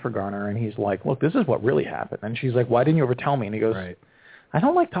with Jennifer Garner and he's like, look, this is what really happened. And she's like, why didn't you ever tell me? And he goes, I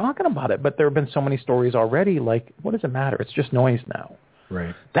don't like talking about it, but there have been so many stories already. Like, what does it matter? It's just noise now.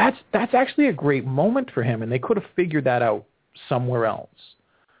 Right. That's actually a great moment for him, and they could have figured that out somewhere else.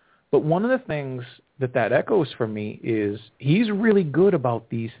 But one of the things that echoes for me is he's really good about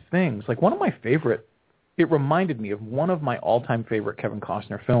these things. Like one of my favorite, it reminded me of one of my all-time favorite Kevin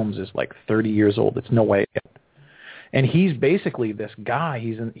Costner films is like 30 years old. It's No Way Out. And he's basically this guy.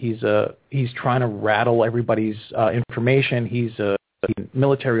 He's trying to rattle everybody's information. He's a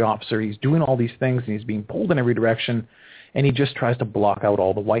military officer. He's doing all these things, and he's being pulled in every direction. And he just tries to block out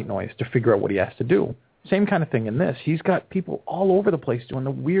all the white noise to figure out what he has to do. Same kind of thing in this. He's got people all over the place doing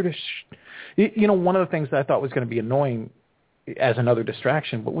the weirdest You know, one of the things that I thought was going to be annoying as another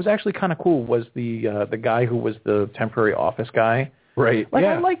distraction, but was actually kind of cool, was the guy who was the temporary office guy. Right. Like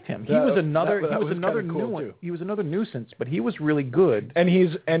I liked him. He was another nuisance, but he was really good. And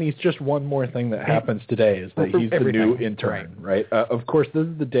he's just one more thing that happens today is that he's the new intern, right? Of course, this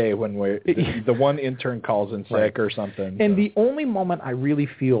is the day when the one intern calls in sick or something. And the only moment I really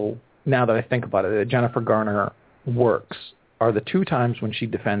feel, now that I think about it, that Jennifer Garner works are the two times when she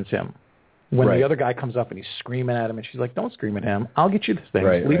defends him. When the other guy comes up and he's screaming at him, and she's like, "Don't scream at him. I'll get you this thing.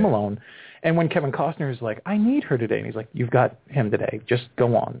 Leave him alone." And when Kevin Costner is like, "I need her today," and he's like, "You've got him today. Just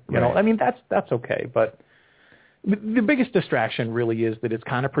go on." You know, I mean, that's okay. But the biggest distraction really is that it's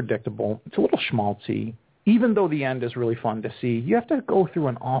kind of predictable. It's a little schmaltzy. Even though the end is really fun to see, you have to go through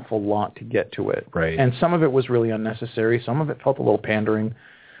an awful lot to get to it. Right. And some of it was really unnecessary. Some of it felt a little pandering.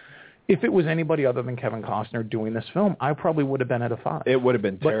 If it was anybody other than Kevin Costner doing this film, I probably would have been at a 5. It would have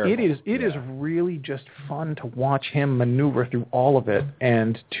been terrible. But it is really just fun to watch him maneuver through all of it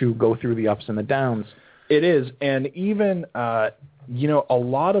and to go through the ups and the downs. It is. And even, you know, a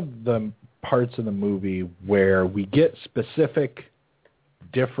lot of the parts of the movie where we get specific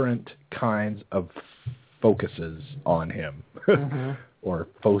different kinds of focuses on him or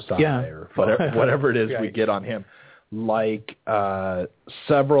foci or whatever it is we get on him. Like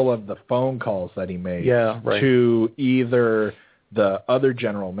several of the phone calls that he made to either the other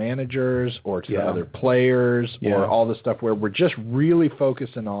general managers or to the other players or all the stuff where we're just really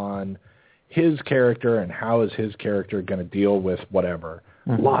focusing on his character and how is his character going to deal with whatever.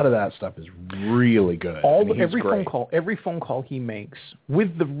 A lot of that stuff is really good. Every phone call he makes,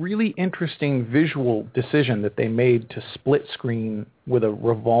 with the really interesting visual decision that they made to split screen with a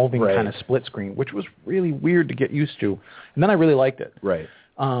revolving kind of split screen, which was really weird to get used to. And then I really liked it. Right.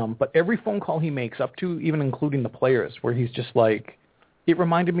 But every phone call he makes, up to even including the players, where he's just like, it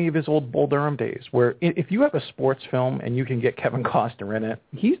reminded me of his old Bull Durham days, where if you have a sports film and you can get Kevin Costner in it,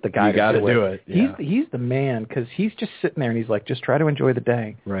 he's the guy to do it. Yeah. He's the man, because he's just sitting there and he's like, just try to enjoy the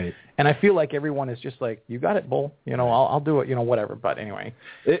day. Right. And I feel like everyone is just like, you got it, Bull. You know, I'll do it. You know, whatever. But anyway,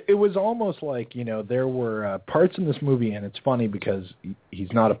 it was almost like, you know, there were parts in this movie, and it's funny because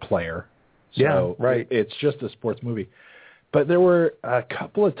he's not a player. So it's just a sports movie. But there were a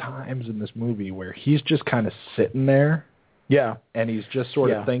couple of times in this movie where he's just kind of sitting there. Yeah. And he's just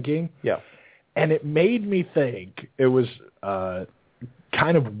sort of thinking. Yeah. And it made me think, it was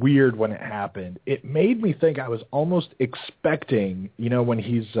kind of weird when it happened. It made me think I was almost expecting, you know, when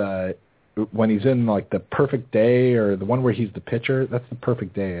he's in like The Perfect Day, or the one where he's the pitcher. That's The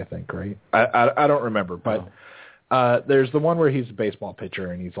Perfect Day, I think, right? I don't remember. But there's the one where he's a baseball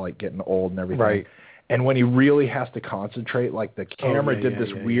pitcher and he's like getting old and everything. Right. And when he really has to concentrate, like the camera did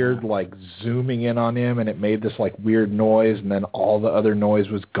this weird like zooming in on him, and it made this like weird noise, and then all the other noise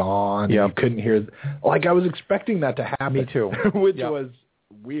was gone. And you couldn't hear. Like I was expecting that to happen. Me too. Which was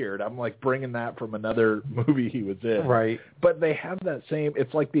weird. I'm like bringing that from another movie he was in. Right. But they have that same.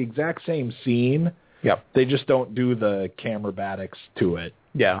 It's like the exact same scene, Yep. They just don't do the camerabatics to it.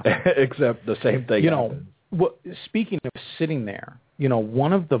 Yeah. Except the same thing happens. Speaking of sitting there,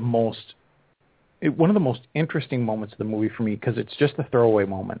 one of the most interesting moments of the movie for me, because it's just a throwaway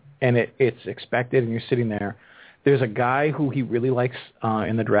moment, and it's expected, and you're sitting there. There's a guy who he really likes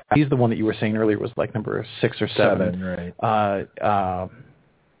in the draft. He's the one that you were saying earlier was like number 6 or 7. Right.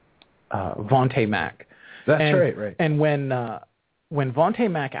 Vontae Mack. That's right. And when Vontae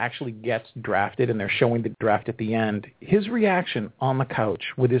Mack actually gets drafted and they're showing the draft at the end, his reaction on the couch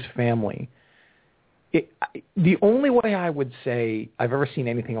with his family, the only way I would say I've ever seen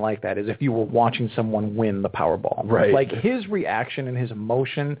anything like that is if you were watching someone win the Powerball. Right. Like his reaction and his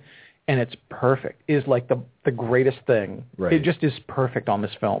emotion, and it's perfect, is like the greatest thing. Right. It just is perfect on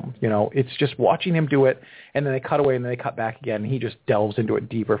this film. It's just watching him do it, and then they cut away, and then they cut back again, and he just delves into it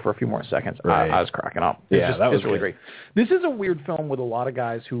deeper for a few more seconds. Right. I was cracking up. That was really great. This is a weird film with a lot of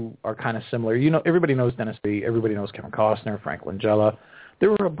guys who are kind of similar. Everybody knows Dennis Lee. Everybody knows Kevin Costner, Frank Langella. There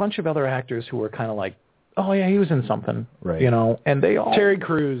were a bunch of other actors who were kind of like, oh yeah, he was in something, right? And they all. Terry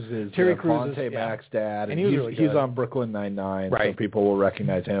Crews is Vontae Mack's dad, and he's on Brooklyn Nine-Nine, right? So people will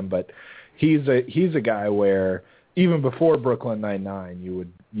recognize him. But he's a guy where even before Brooklyn Nine-Nine,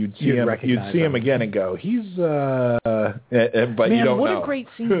 you'd see him again and go, he's but man, you don't what know. A great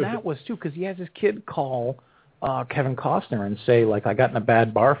scene that was too, because he has his kid call Kevin Costner and say like, I got in a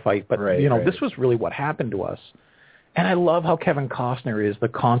bad bar fight, but this was really what happened to us. And I love how Kevin Costner is the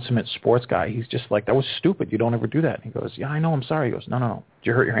consummate sports guy. He's just like, that was stupid. You don't ever do that. And he goes, yeah, I know. I'm sorry. He goes, no. Did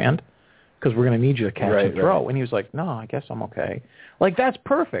you hurt your hand? Because we're going to need you to catch and throw. Right. And he was like, no, I guess I'm okay. Like, that's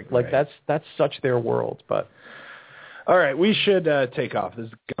perfect. Like, that's such their world. But all right, we should take off. This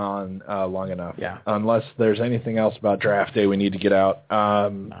has gone long enough. Yeah. Unless there's anything else about draft day we need to get out.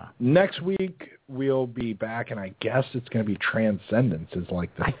 Next week we'll be back, and I guess it's going to be Transcendence is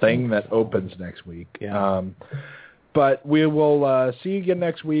like the thing that opens next week. Yeah. But we will see you again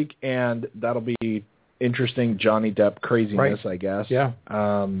next week, and that'll be interesting Johnny Depp craziness, I guess. Yeah.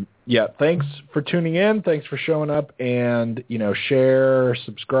 Thanks for tuning in. Thanks for showing up, and, share,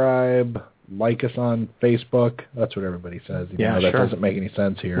 subscribe, like us on Facebook. That's what everybody says. That doesn't make any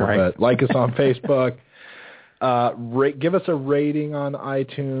sense here. Right. But like us on Facebook. Give us a rating on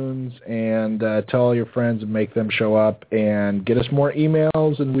iTunes, and tell all your friends and make them show up, and get us more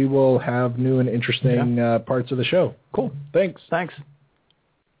emails, and we will have new and interesting parts of the show. Cool. Thanks.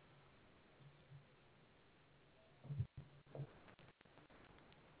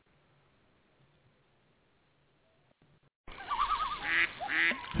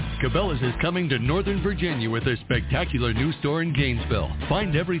 Cabela's is coming to Northern Virginia with a spectacular new store in Gainesville.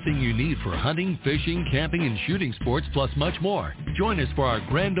 Find everything you need for hunting, fishing, camping, and shooting sports, plus much more. Join us for our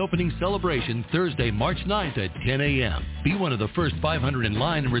grand opening celebration Thursday, March 9th at 10 a.m. Be one of the first 500 in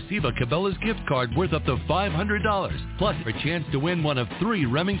line and receive a Cabela's gift card worth up to $500. Plus, a chance to win one of 3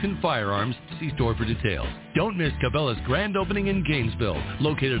 Remington firearms. See store for details. Don't miss Cabela's grand opening in Gainesville,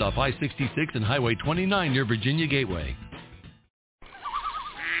 located off I-66 and Highway 29 near Virginia Gateway.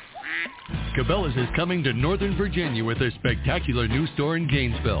 Cabela's is coming to Northern Virginia with a spectacular new store in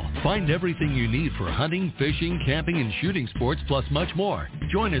Gainesville. Find everything you need for hunting, fishing, camping, and shooting sports, plus much more.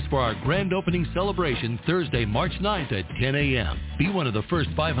 Join us for our grand opening celebration Thursday, March 9th at 10 a.m. Be one of the first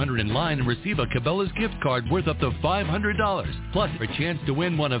 500 in line and receive a Cabela's gift card worth up to $500. Plus, a chance to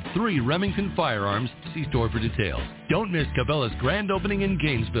win one of 3 Remington firearms. See store for details. Don't miss Cabela's grand opening in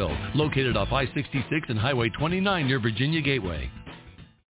Gainesville, located off I-66 and Highway 29 near Virginia Gateway.